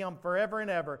trust in Him forever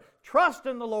and ever. Trust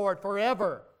in the Lord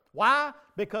forever. Why?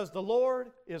 Because the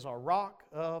Lord is a rock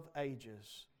of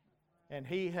ages. And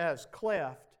He has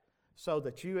cleft so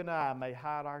that you and I may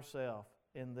hide ourselves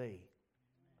in Thee.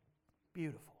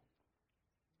 Beautiful.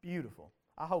 Beautiful.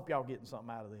 I hope y'all getting something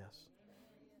out of this.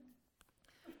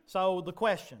 So the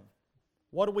question,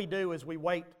 what do we do as we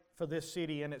wait for this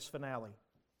city in its finale?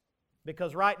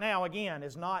 Because right now, again,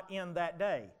 is not in that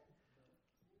day.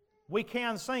 We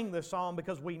can sing this song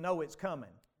because we know it's coming.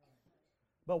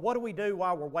 But what do we do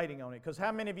while we're waiting on it? Because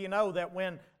how many of you know that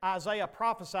when Isaiah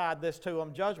prophesied this to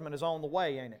them, judgment is on the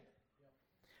way, ain't it?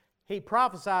 He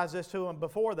prophesies this to them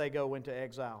before they go into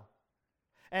exile.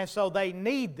 And so they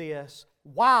need this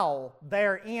while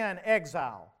they're in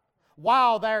exile,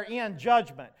 while they're in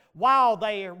judgment, while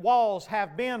their walls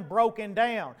have been broken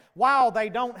down, while they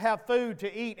don't have food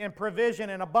to eat in provision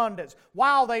and abundance,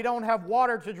 while they don't have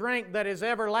water to drink that is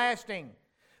everlasting.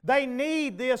 They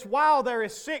need this while there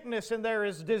is sickness and there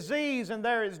is disease and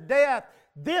there is death.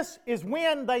 This is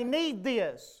when they need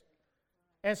this.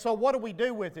 And so what do we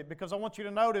do with it? Because I want you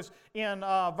to notice in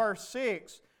verse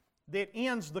 6 that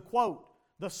ends the quote.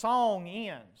 The song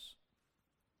ends.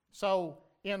 So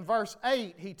in verse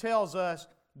 8 he tells us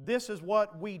this is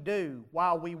what we do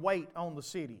while we wait on the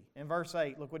city. In verse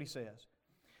 8, look what he says.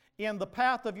 In the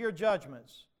path of your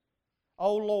judgments,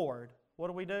 O Lord, what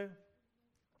do we do?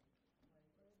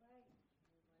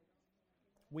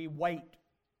 We wait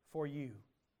for you.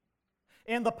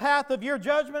 In the path of your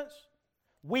judgments,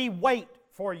 we wait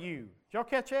for you. Did y'all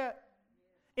catch that?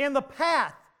 In the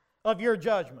path of your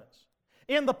judgments.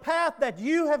 In the path that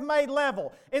you have made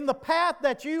level. In the path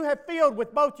that you have filled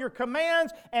with both your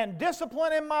commands and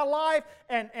discipline in my life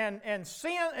and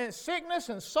sin and sickness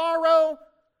and sorrow.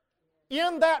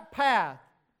 In that path,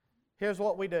 here's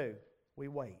what we do. We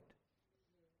wait.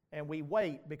 And we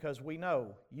wait because we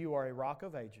know you are a rock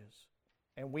of ages.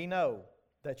 And we know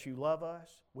that you love us.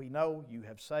 We know you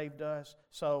have saved us.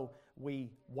 So we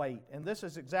wait. And this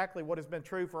is exactly what has been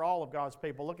true for all of God's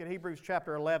people. Look at Hebrews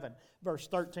chapter 11, verse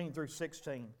 13 through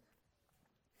 16.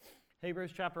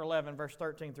 Hebrews chapter 11, verse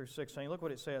 13 through 16. Look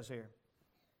what it says here.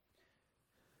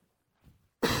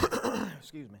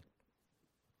 Excuse me.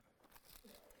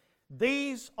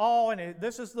 These all, and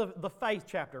this is the faith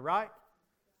chapter, right?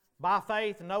 By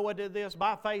faith, Noah did this.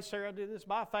 By faith, Sarah did this.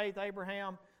 By faith,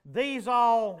 Abraham. These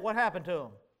all, what happened to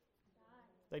them?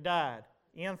 They died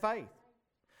in faith.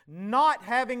 Not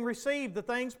having received the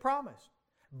things promised,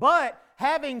 but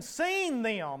having seen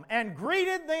them and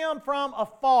greeted them from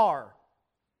afar.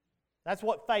 That's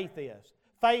what faith is.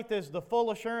 Faith is the full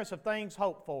assurance of things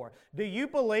hoped for. Do you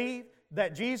believe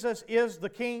that Jesus is the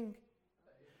King?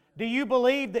 Do you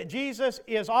believe that Jesus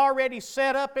is already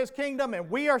set up His kingdom and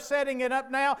we are setting it up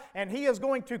now and He is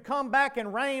going to come back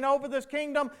and reign over this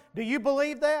kingdom? Do you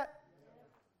believe that?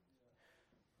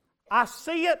 I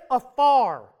see it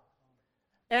afar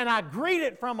and I greet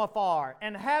it from afar.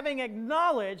 And having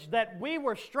acknowledged that we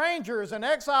were strangers and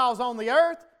exiles on the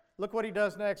earth, look what He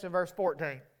does next in verse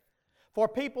 14. For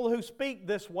people who speak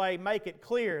this way make it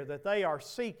clear that they are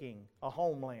seeking a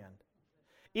homeland.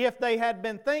 If they had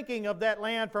been thinking of that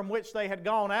land from which they had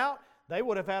gone out, they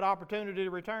would have had opportunity to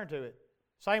return to it.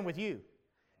 Same with you.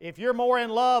 If you're more in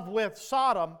love with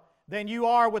Sodom than you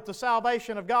are with the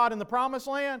salvation of God in the promised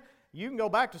land, you can go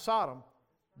back to Sodom.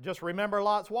 Just remember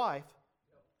Lot's wife.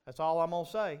 That's all I'm going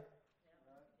to say.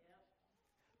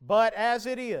 But as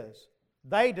it is,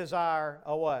 they desire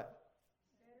a what?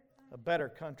 A better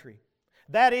country.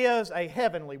 That is a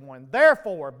heavenly one.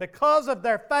 Therefore, because of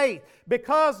their faith,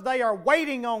 because they are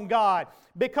waiting on God,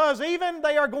 because even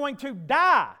they are going to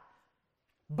die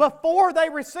before they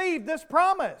receive this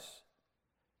promise,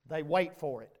 they wait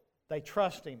for it. They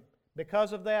trust Him.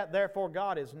 Because of that, therefore,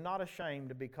 God is not ashamed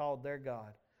to be called their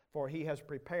God, for He has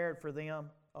prepared for them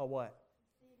a what?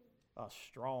 A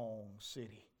strong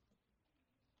city.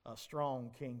 A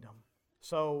strong kingdom.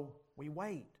 So, we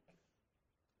wait.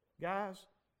 Guys,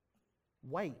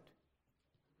 wait.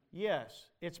 Yes,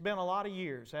 it's been a lot of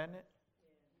years, hasn't it?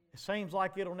 It seems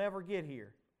like it'll never get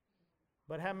here.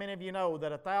 But how many of you know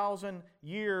that 1,000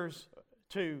 years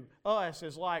to us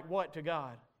is like what to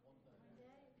God?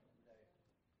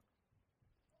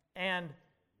 And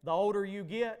the older you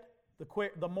get,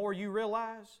 the more you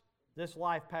realize this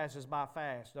life passes by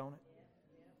fast, don't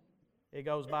it? It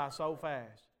goes by so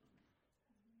fast.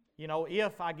 You know,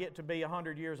 if I get to be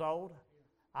 100 years old,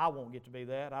 I won't get to be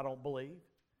that, I don't believe.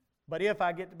 But if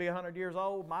I get to be 100 years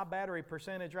old, my battery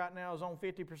percentage right now is on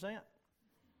 50%.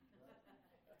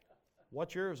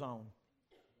 What's yours on?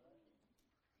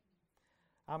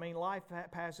 I mean, life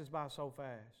passes by so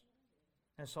fast.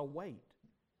 And so wait.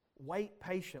 Wait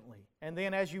patiently. And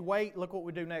then as you wait, look what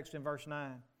we do next in verse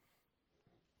 9.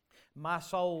 My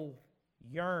soul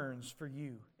yearns for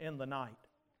you in the night.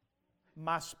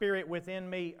 My spirit within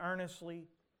me earnestly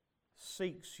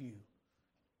seeks you.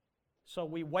 So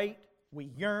we wait,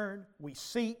 we yearn, we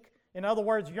seek. In other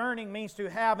words, yearning means to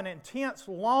have an intense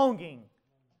longing.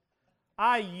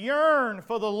 I yearn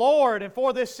for the Lord and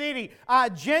for this city. I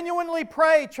genuinely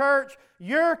pray, church,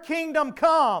 your kingdom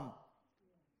come.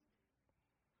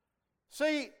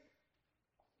 See,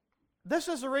 this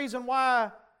is the reason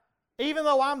why, even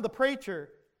though I'm the preacher,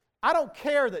 I don't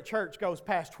care that church goes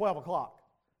past 12 o'clock.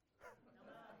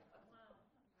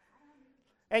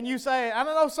 And you say, I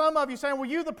don't know, some of you saying, well,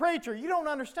 you the preacher, you don't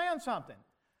understand something.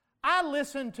 I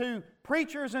listen to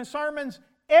preachers and sermons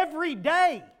every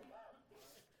day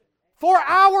for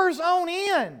hours on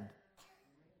end.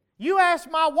 You ask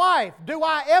my wife, do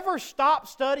I ever stop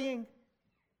studying?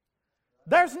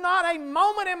 There's not a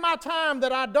moment in my time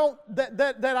that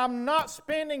I'm not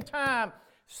spending time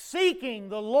seeking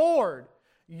the Lord,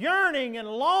 yearning and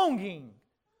longing,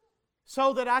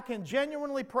 so that I can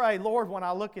genuinely pray, Lord, when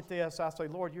I look at this, I say,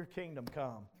 Lord, your kingdom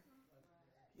come.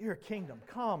 Your kingdom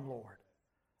come, Lord.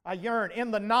 I yearn in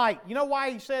the night. You know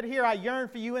why He said here, I yearn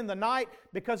for you in the night?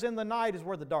 Because in the night is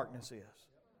where the darkness is.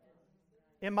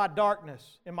 In my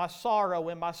darkness, in my sorrow,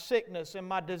 in my sickness, in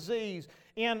my disease,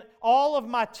 in all of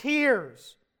my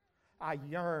tears, I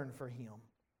yearn for Him.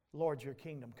 Lord, your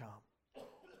kingdom come.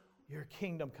 Your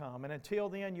kingdom come. And until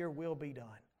then, your will be done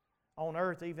on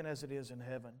earth even as it is in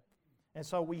heaven. And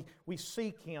so we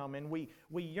seek Him and we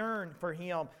yearn for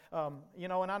Him.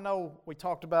 And I know we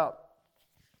talked about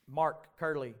Mark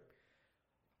Curley.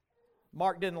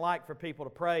 Mark didn't like for people to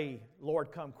pray,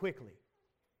 Lord, come quickly.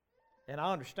 And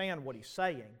I understand what he's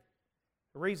saying.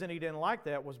 The reason he didn't like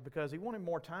that was because he wanted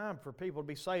more time for people to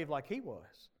be saved like he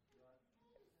was.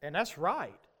 And that's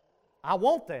right. I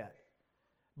want that.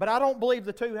 But I don't believe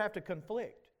the two have to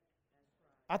conflict.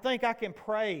 I think I can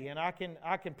pray, and I can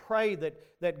pray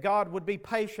that God would be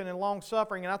patient and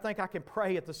long-suffering, and I think I can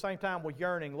pray at the same time with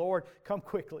yearning, Lord, come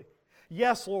quickly.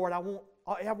 Yes, Lord, I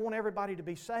want everybody to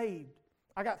be saved.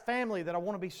 I got family that I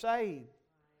want to be saved.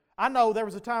 I know there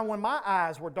was a time when my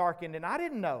eyes were darkened and I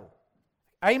didn't know.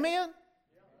 Amen?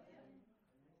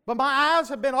 But my eyes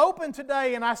have been opened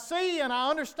today, and I see and I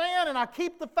understand and I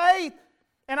keep the faith.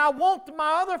 And I want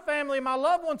my other family, my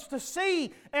loved ones, to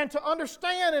see and to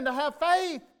understand and to have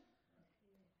faith.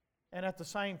 And at the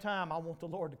same time, I want the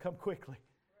Lord to come quickly.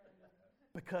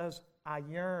 Because I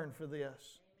yearn for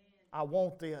this. I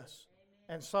want this.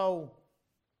 And so,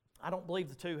 I don't believe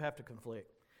the two have to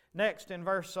conflict. Next, in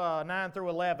verse 9 through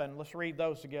 11, let's read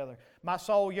those together. My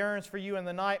soul yearns for you in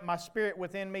the night. My spirit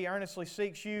within me earnestly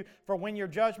seeks you. For when your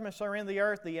judgments are in the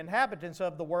earth, the inhabitants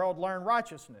of the world learn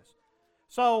righteousness.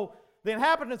 So, the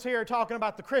inhabitants here are talking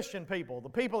about the Christian people, the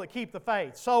people that keep the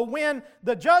faith. So when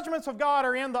the judgments of God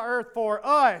are in the earth for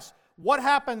us, what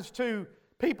happens to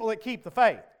people that keep the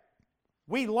faith?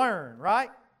 We learn, right?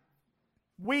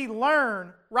 We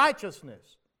learn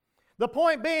righteousness. The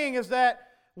point being is that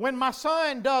when my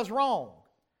son does wrong,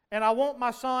 and I want my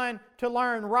son to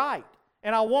learn right,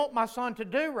 and I want my son to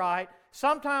do right,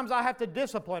 sometimes I have to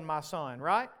discipline my son,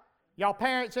 right? Y'all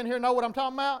parents in here know what I'm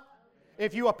talking about?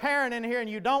 If you're a parent in here and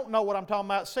you don't know what I'm talking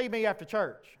about, see me after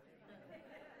church.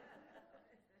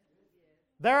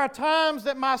 There are times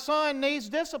that my son needs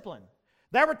discipline.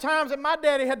 There were times that my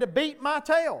daddy had to beat my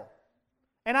tail,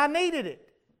 and I needed it.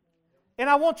 And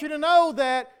I want you to know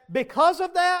that because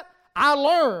of that, I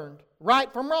learned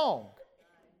right from wrong.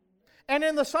 And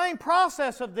in the same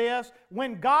process of this,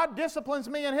 when God disciplines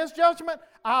me in His judgment,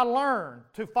 I learn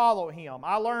to follow Him.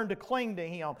 I learn to cling to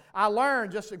Him. I learn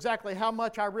just exactly how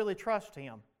much I really trust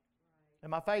Him.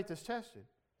 And my faith is tested.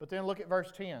 But then look at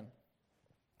verse 10.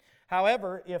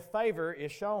 However, if favor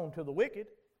is shown to the wicked,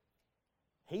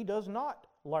 he does not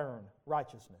learn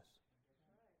righteousness.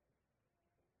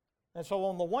 And so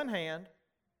on the one hand,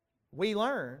 we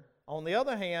learn. On the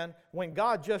other hand, when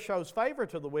God just shows favor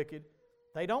to the wicked,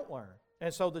 they don't learn.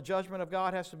 And so the judgment of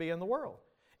God has to be in the world.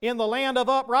 In the land of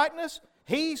uprightness,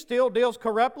 he still deals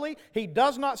corruptly. He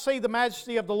does not see the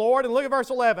majesty of the Lord. And look at verse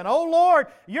 11. "O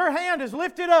Lord, your hand is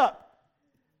lifted up."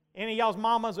 Any of y'all's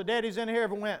mamas or daddies in here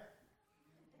ever went?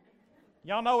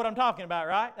 Y'all know what I'm talking about,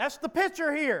 right? That's the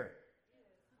picture here.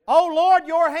 "Oh Lord,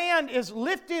 your hand is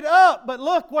lifted up." But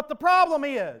look what the problem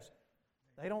is.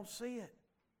 They don't see it.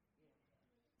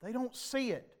 They don't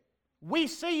see it. We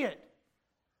see it.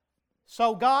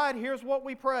 So God, here's what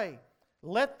we pray.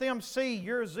 Let them see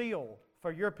your zeal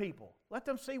for your people. Let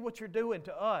them see what you're doing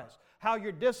to us, how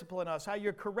you're disciplining us, how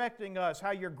you're correcting us,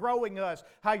 how you're growing us,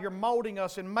 how you're molding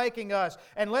us and making us.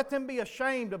 And let them be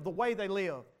ashamed of the way they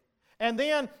live. And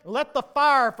then let the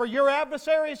fire for your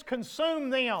adversaries consume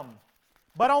them.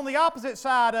 But on the opposite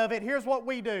side of it, here's what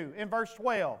we do in verse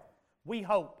 12. We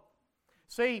hope.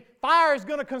 See, fire is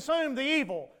going to consume the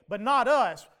evil, but not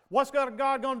us. What's God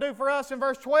going to do for us in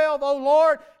verse 12? "Oh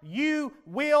Lord, you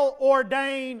will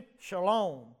ordain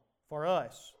shalom for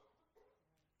us."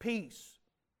 Peace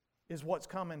is what's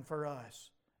coming for us.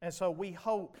 And so we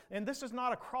hope. And this is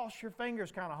not a cross your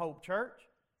fingers kind of hope, church.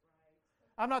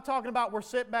 I'm not talking about we're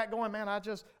sitting back going, "Man, I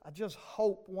just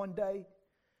hope one day."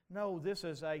 No, this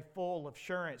is a full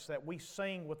assurance that we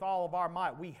sing with all of our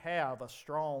might. We have a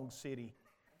strong city.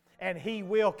 And He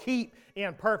will keep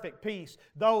in perfect peace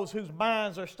those whose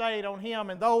minds are stayed on Him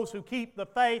and those who keep the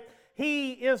faith.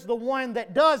 He is the one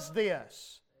that does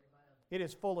this. It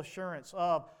is full assurance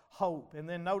of hope. And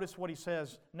then notice what He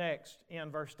says next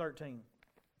in verse 13.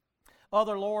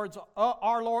 "Other lords,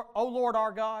 our Lord, O Lord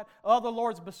our God, other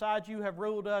lords besides you have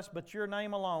ruled us, but your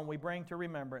name alone we bring to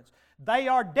remembrance. They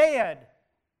are dead.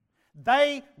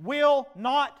 They will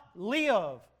not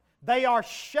live. They are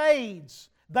shades.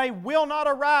 They will not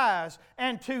arise,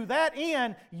 and to that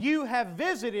end you have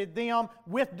visited them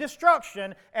with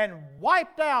destruction and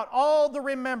wiped out all the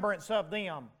remembrance of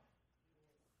them."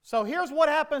 So here's what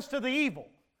happens to the evil.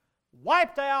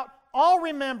 Wiped out all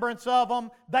remembrance of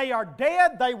them. They are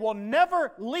dead. They will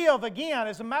never live again.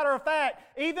 As a matter of fact,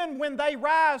 even when they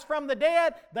rise from the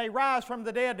dead, they rise from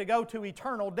the dead to go to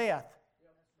eternal death.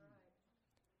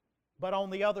 But on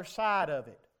the other side of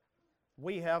it,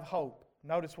 we have hope.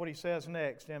 Notice what he says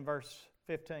next in verse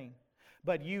 15.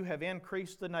 "But you have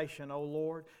increased the nation, O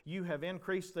Lord. You have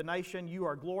increased the nation. You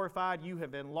are glorified. You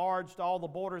have enlarged all the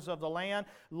borders of the land.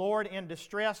 Lord, in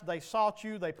distress they sought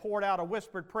you. They poured out a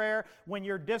whispered prayer when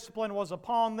your discipline was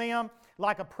upon them.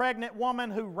 Like a pregnant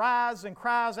woman who writhes and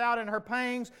cries out in her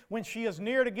pangs when she is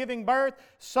near to giving birth,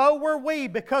 so were we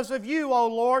because of you, O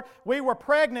Lord. We were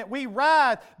pregnant. We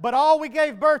writhed, but all we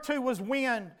gave birth to was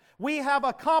wind. We have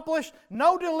accomplished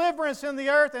no deliverance in the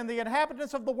earth, and the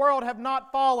inhabitants of the world have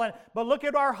not fallen." But look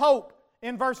at our hope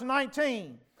in verse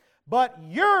 19. "But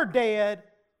your dead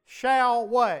shall"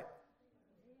 what?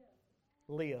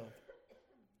 "Live."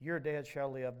 Your dead shall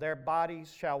live. Their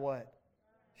bodies shall what?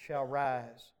 Shall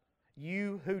rise.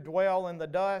 You who dwell in the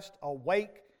dust,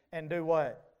 awake and do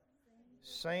what?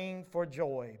 Sing for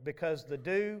joy, because the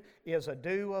dew is a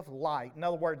dew of light. In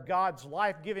other words, God's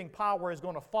life-giving power is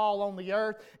going to fall on the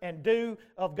earth, and dew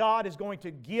of God is going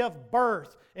to give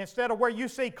birth. Instead of where you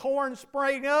see corn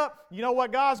spring up, you know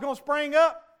what God's going to spring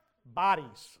up?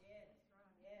 Bodies.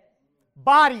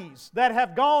 Bodies that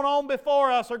have gone on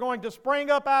before us are going to spring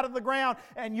up out of the ground,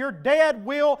 and your dead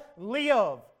will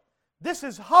live. This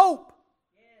is hope.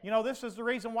 You know, this is the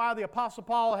reason why the Apostle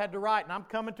Paul had to write, and I'm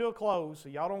coming to a close, so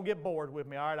y'all don't get bored with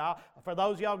me, all right? For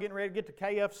those of y'all getting ready to get to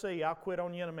KFC, I'll quit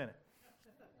on you in a minute.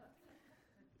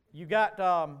 You got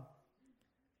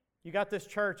this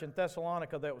church in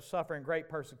Thessalonica that was suffering great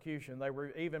persecution. They were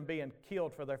even being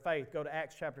killed for their faith. Go to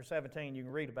Acts chapter 17, you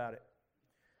can read about it.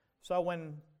 So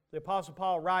when the Apostle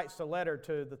Paul writes the letter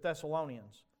to the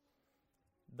Thessalonians,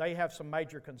 they have some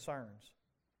major concerns.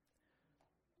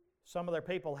 Some of their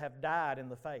people have died in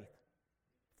the faith,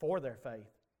 for their faith.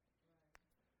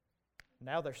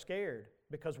 Now they're scared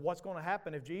because what's going to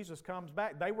happen if Jesus comes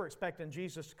back? They were expecting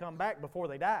Jesus to come back before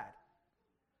they died.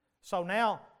 So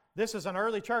now, this is an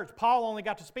early church. Paul only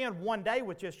got to spend one day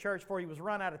with this church before he was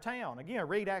run out of town. Again,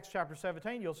 read Acts chapter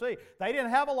 17, you'll see. They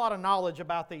didn't have a lot of knowledge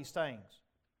about these things.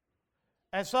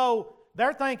 And so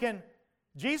they're thinking,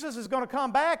 Jesus is going to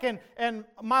come back and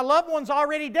my loved one's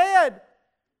already dead.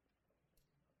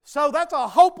 So that's a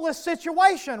hopeless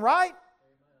situation, right?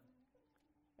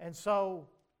 And so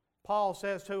Paul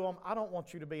says to them, I don't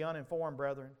want you to be uninformed,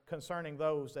 brethren, concerning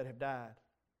those that have died.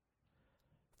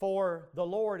 For the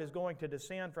Lord is going to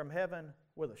descend from heaven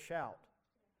with a shout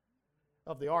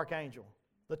of the archangel.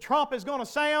 The trump is going to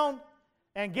sound,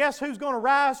 and guess who's going to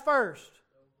rise first?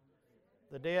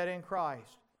 The dead in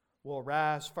Christ will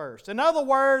rise first. In other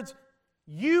words,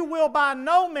 you will by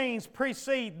no means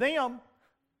precede them.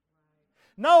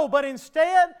 No, but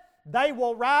instead, they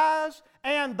will rise,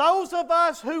 and those of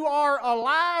us who are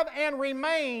alive and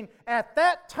remain at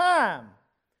that time,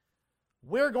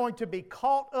 we're going to be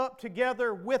caught up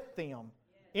together with them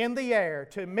in the air,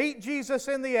 to meet Jesus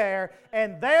in the air,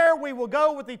 and there we will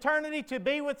go with eternity to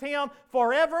be with Him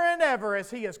forever and ever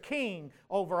as He is King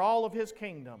over all of His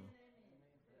kingdom.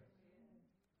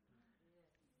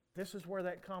 This is where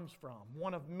that comes from.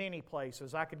 One of many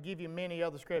places. I could give you many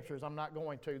other scriptures. I'm not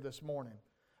going to this morning.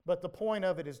 But the point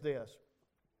of it is this.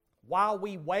 While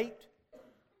we wait,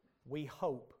 we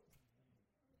hope.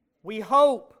 We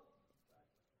hope.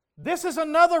 This is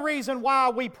another reason why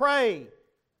we pray.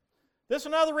 This is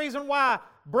another reason why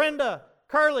Brenda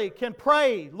Curley can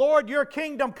pray, Lord, Your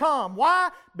kingdom come. Why?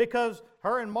 Because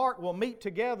her and Mark will meet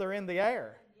together in the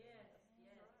air.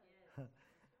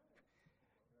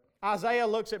 Isaiah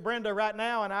looks at Brenda right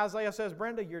now, and Isaiah says,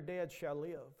 Brenda, your dead shall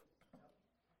live.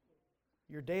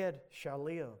 Your dead shall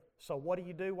live. So what do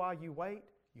you do while you wait?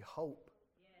 You hope.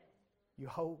 You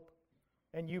hope.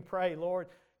 And you pray, Lord,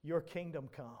 Your kingdom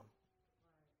come.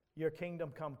 Your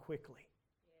kingdom come quickly.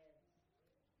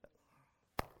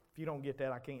 If you don't get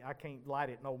that, I can't light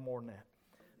it no more than that.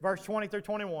 Verse 20 through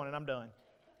 21, and I'm done.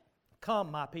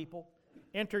 Come, my people,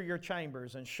 enter your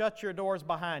chambers and shut your doors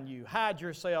behind you. Hide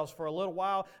yourselves for a little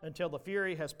while until the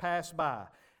fury has passed by.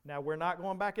 Now, we're not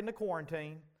going back into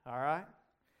quarantine, all right?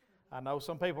 I know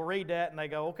some people read that and they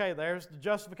go, okay, there's the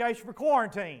justification for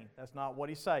quarantine. That's not what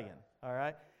he's saying, all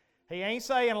right? He ain't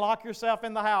saying lock yourself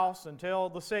in the house until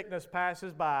the sickness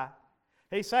passes by.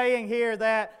 He's saying here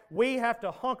that we have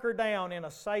to hunker down in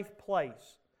a safe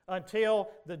place until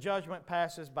the judgment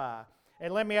passes by.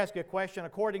 And let me ask you a question.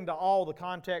 According to all the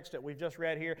context that we've just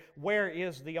read here, where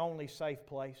is the only safe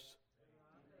place?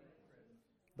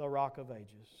 The Rock of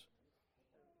Ages.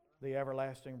 The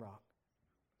everlasting rock.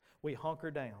 We hunker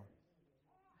down.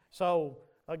 So,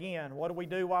 again, what do we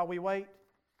do while we wait?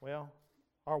 Well,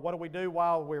 or what do we do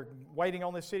while we're waiting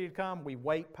on this city to come? We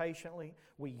wait patiently.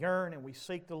 We yearn and we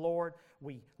seek the Lord.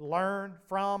 We learn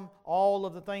from all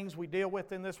of the things we deal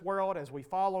with in this world as we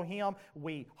follow Him.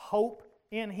 We hope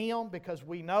in Him because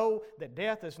we know that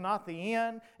death is not the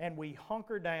end, and we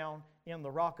hunker down in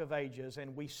the Rock of Ages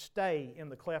and we stay in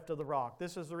the cleft of the rock.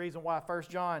 This is the reason why 1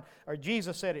 John, or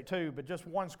Jesus said it too, but just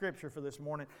one scripture for this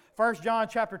morning. 1 John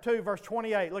chapter 2, verse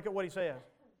 28, look at what he says.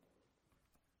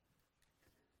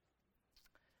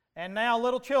 And now,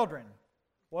 little children,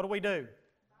 what do?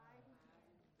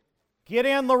 Get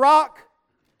in the rock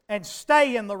and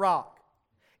stay in the rock.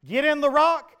 Get in the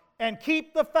rock and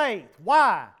keep the faith.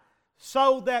 Why?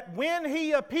 So that when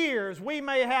He appears, we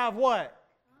may have what?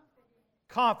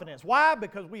 Confidence. Why?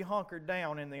 Because we hunkered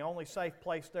down in the only safe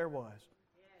place there was,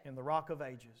 in the Rock of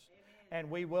Ages.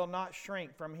 And we will not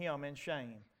shrink from Him in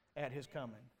shame at His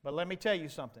coming. But let me tell you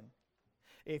something.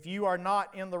 If you are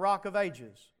not in the Rock of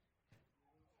Ages,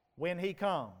 when He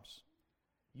comes,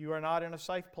 you are not in a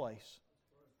safe place,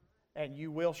 and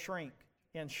you will shrink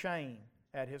in shame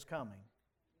at His coming.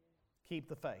 Keep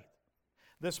the faith.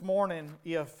 This morning,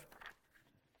 if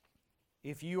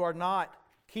you are not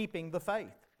keeping the faith,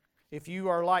 if you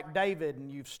are like David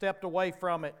and you've stepped away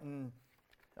from it in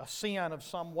a sin of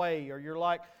some way, or you're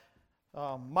like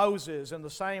Moses in the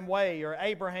same way, or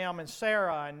Abraham and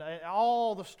Sarah, and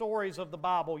all the stories of the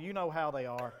Bible, you know how they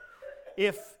are.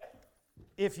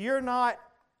 If you're not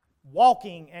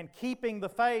walking and keeping the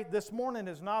faith, this morning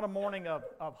is not a morning of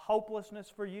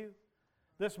hopelessness for you.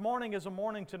 This morning is a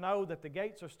morning to know that the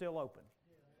gates are still open.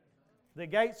 The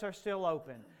gates are still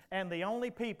open. And the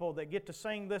only people that get to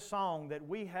sing this song, that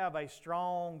we have a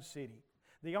strong city.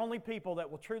 The only people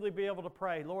that will truly be able to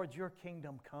pray, Lord, Your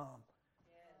kingdom come.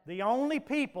 The only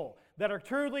people that are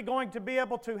truly going to be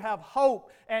able to have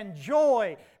hope and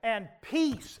joy and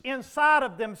peace inside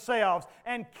of themselves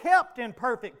and kept in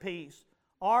perfect peace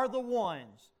are the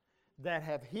ones that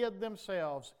have hid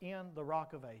themselves in the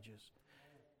Rock of Ages.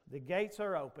 The gates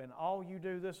are open. All you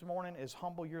do this morning is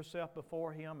humble yourself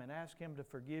before Him and ask Him to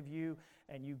forgive you,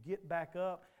 and you get back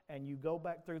up and you go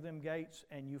back through them gates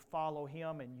and you follow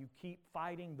Him and you keep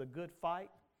fighting the good fight.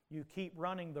 You keep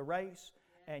running the race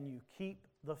and you keep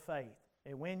the faith.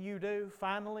 And when you do,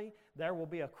 finally, there will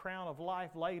be a crown of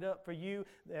life laid up for you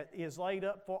that is laid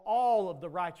up for all of the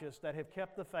righteous that have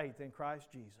kept the faith in Christ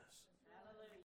Jesus.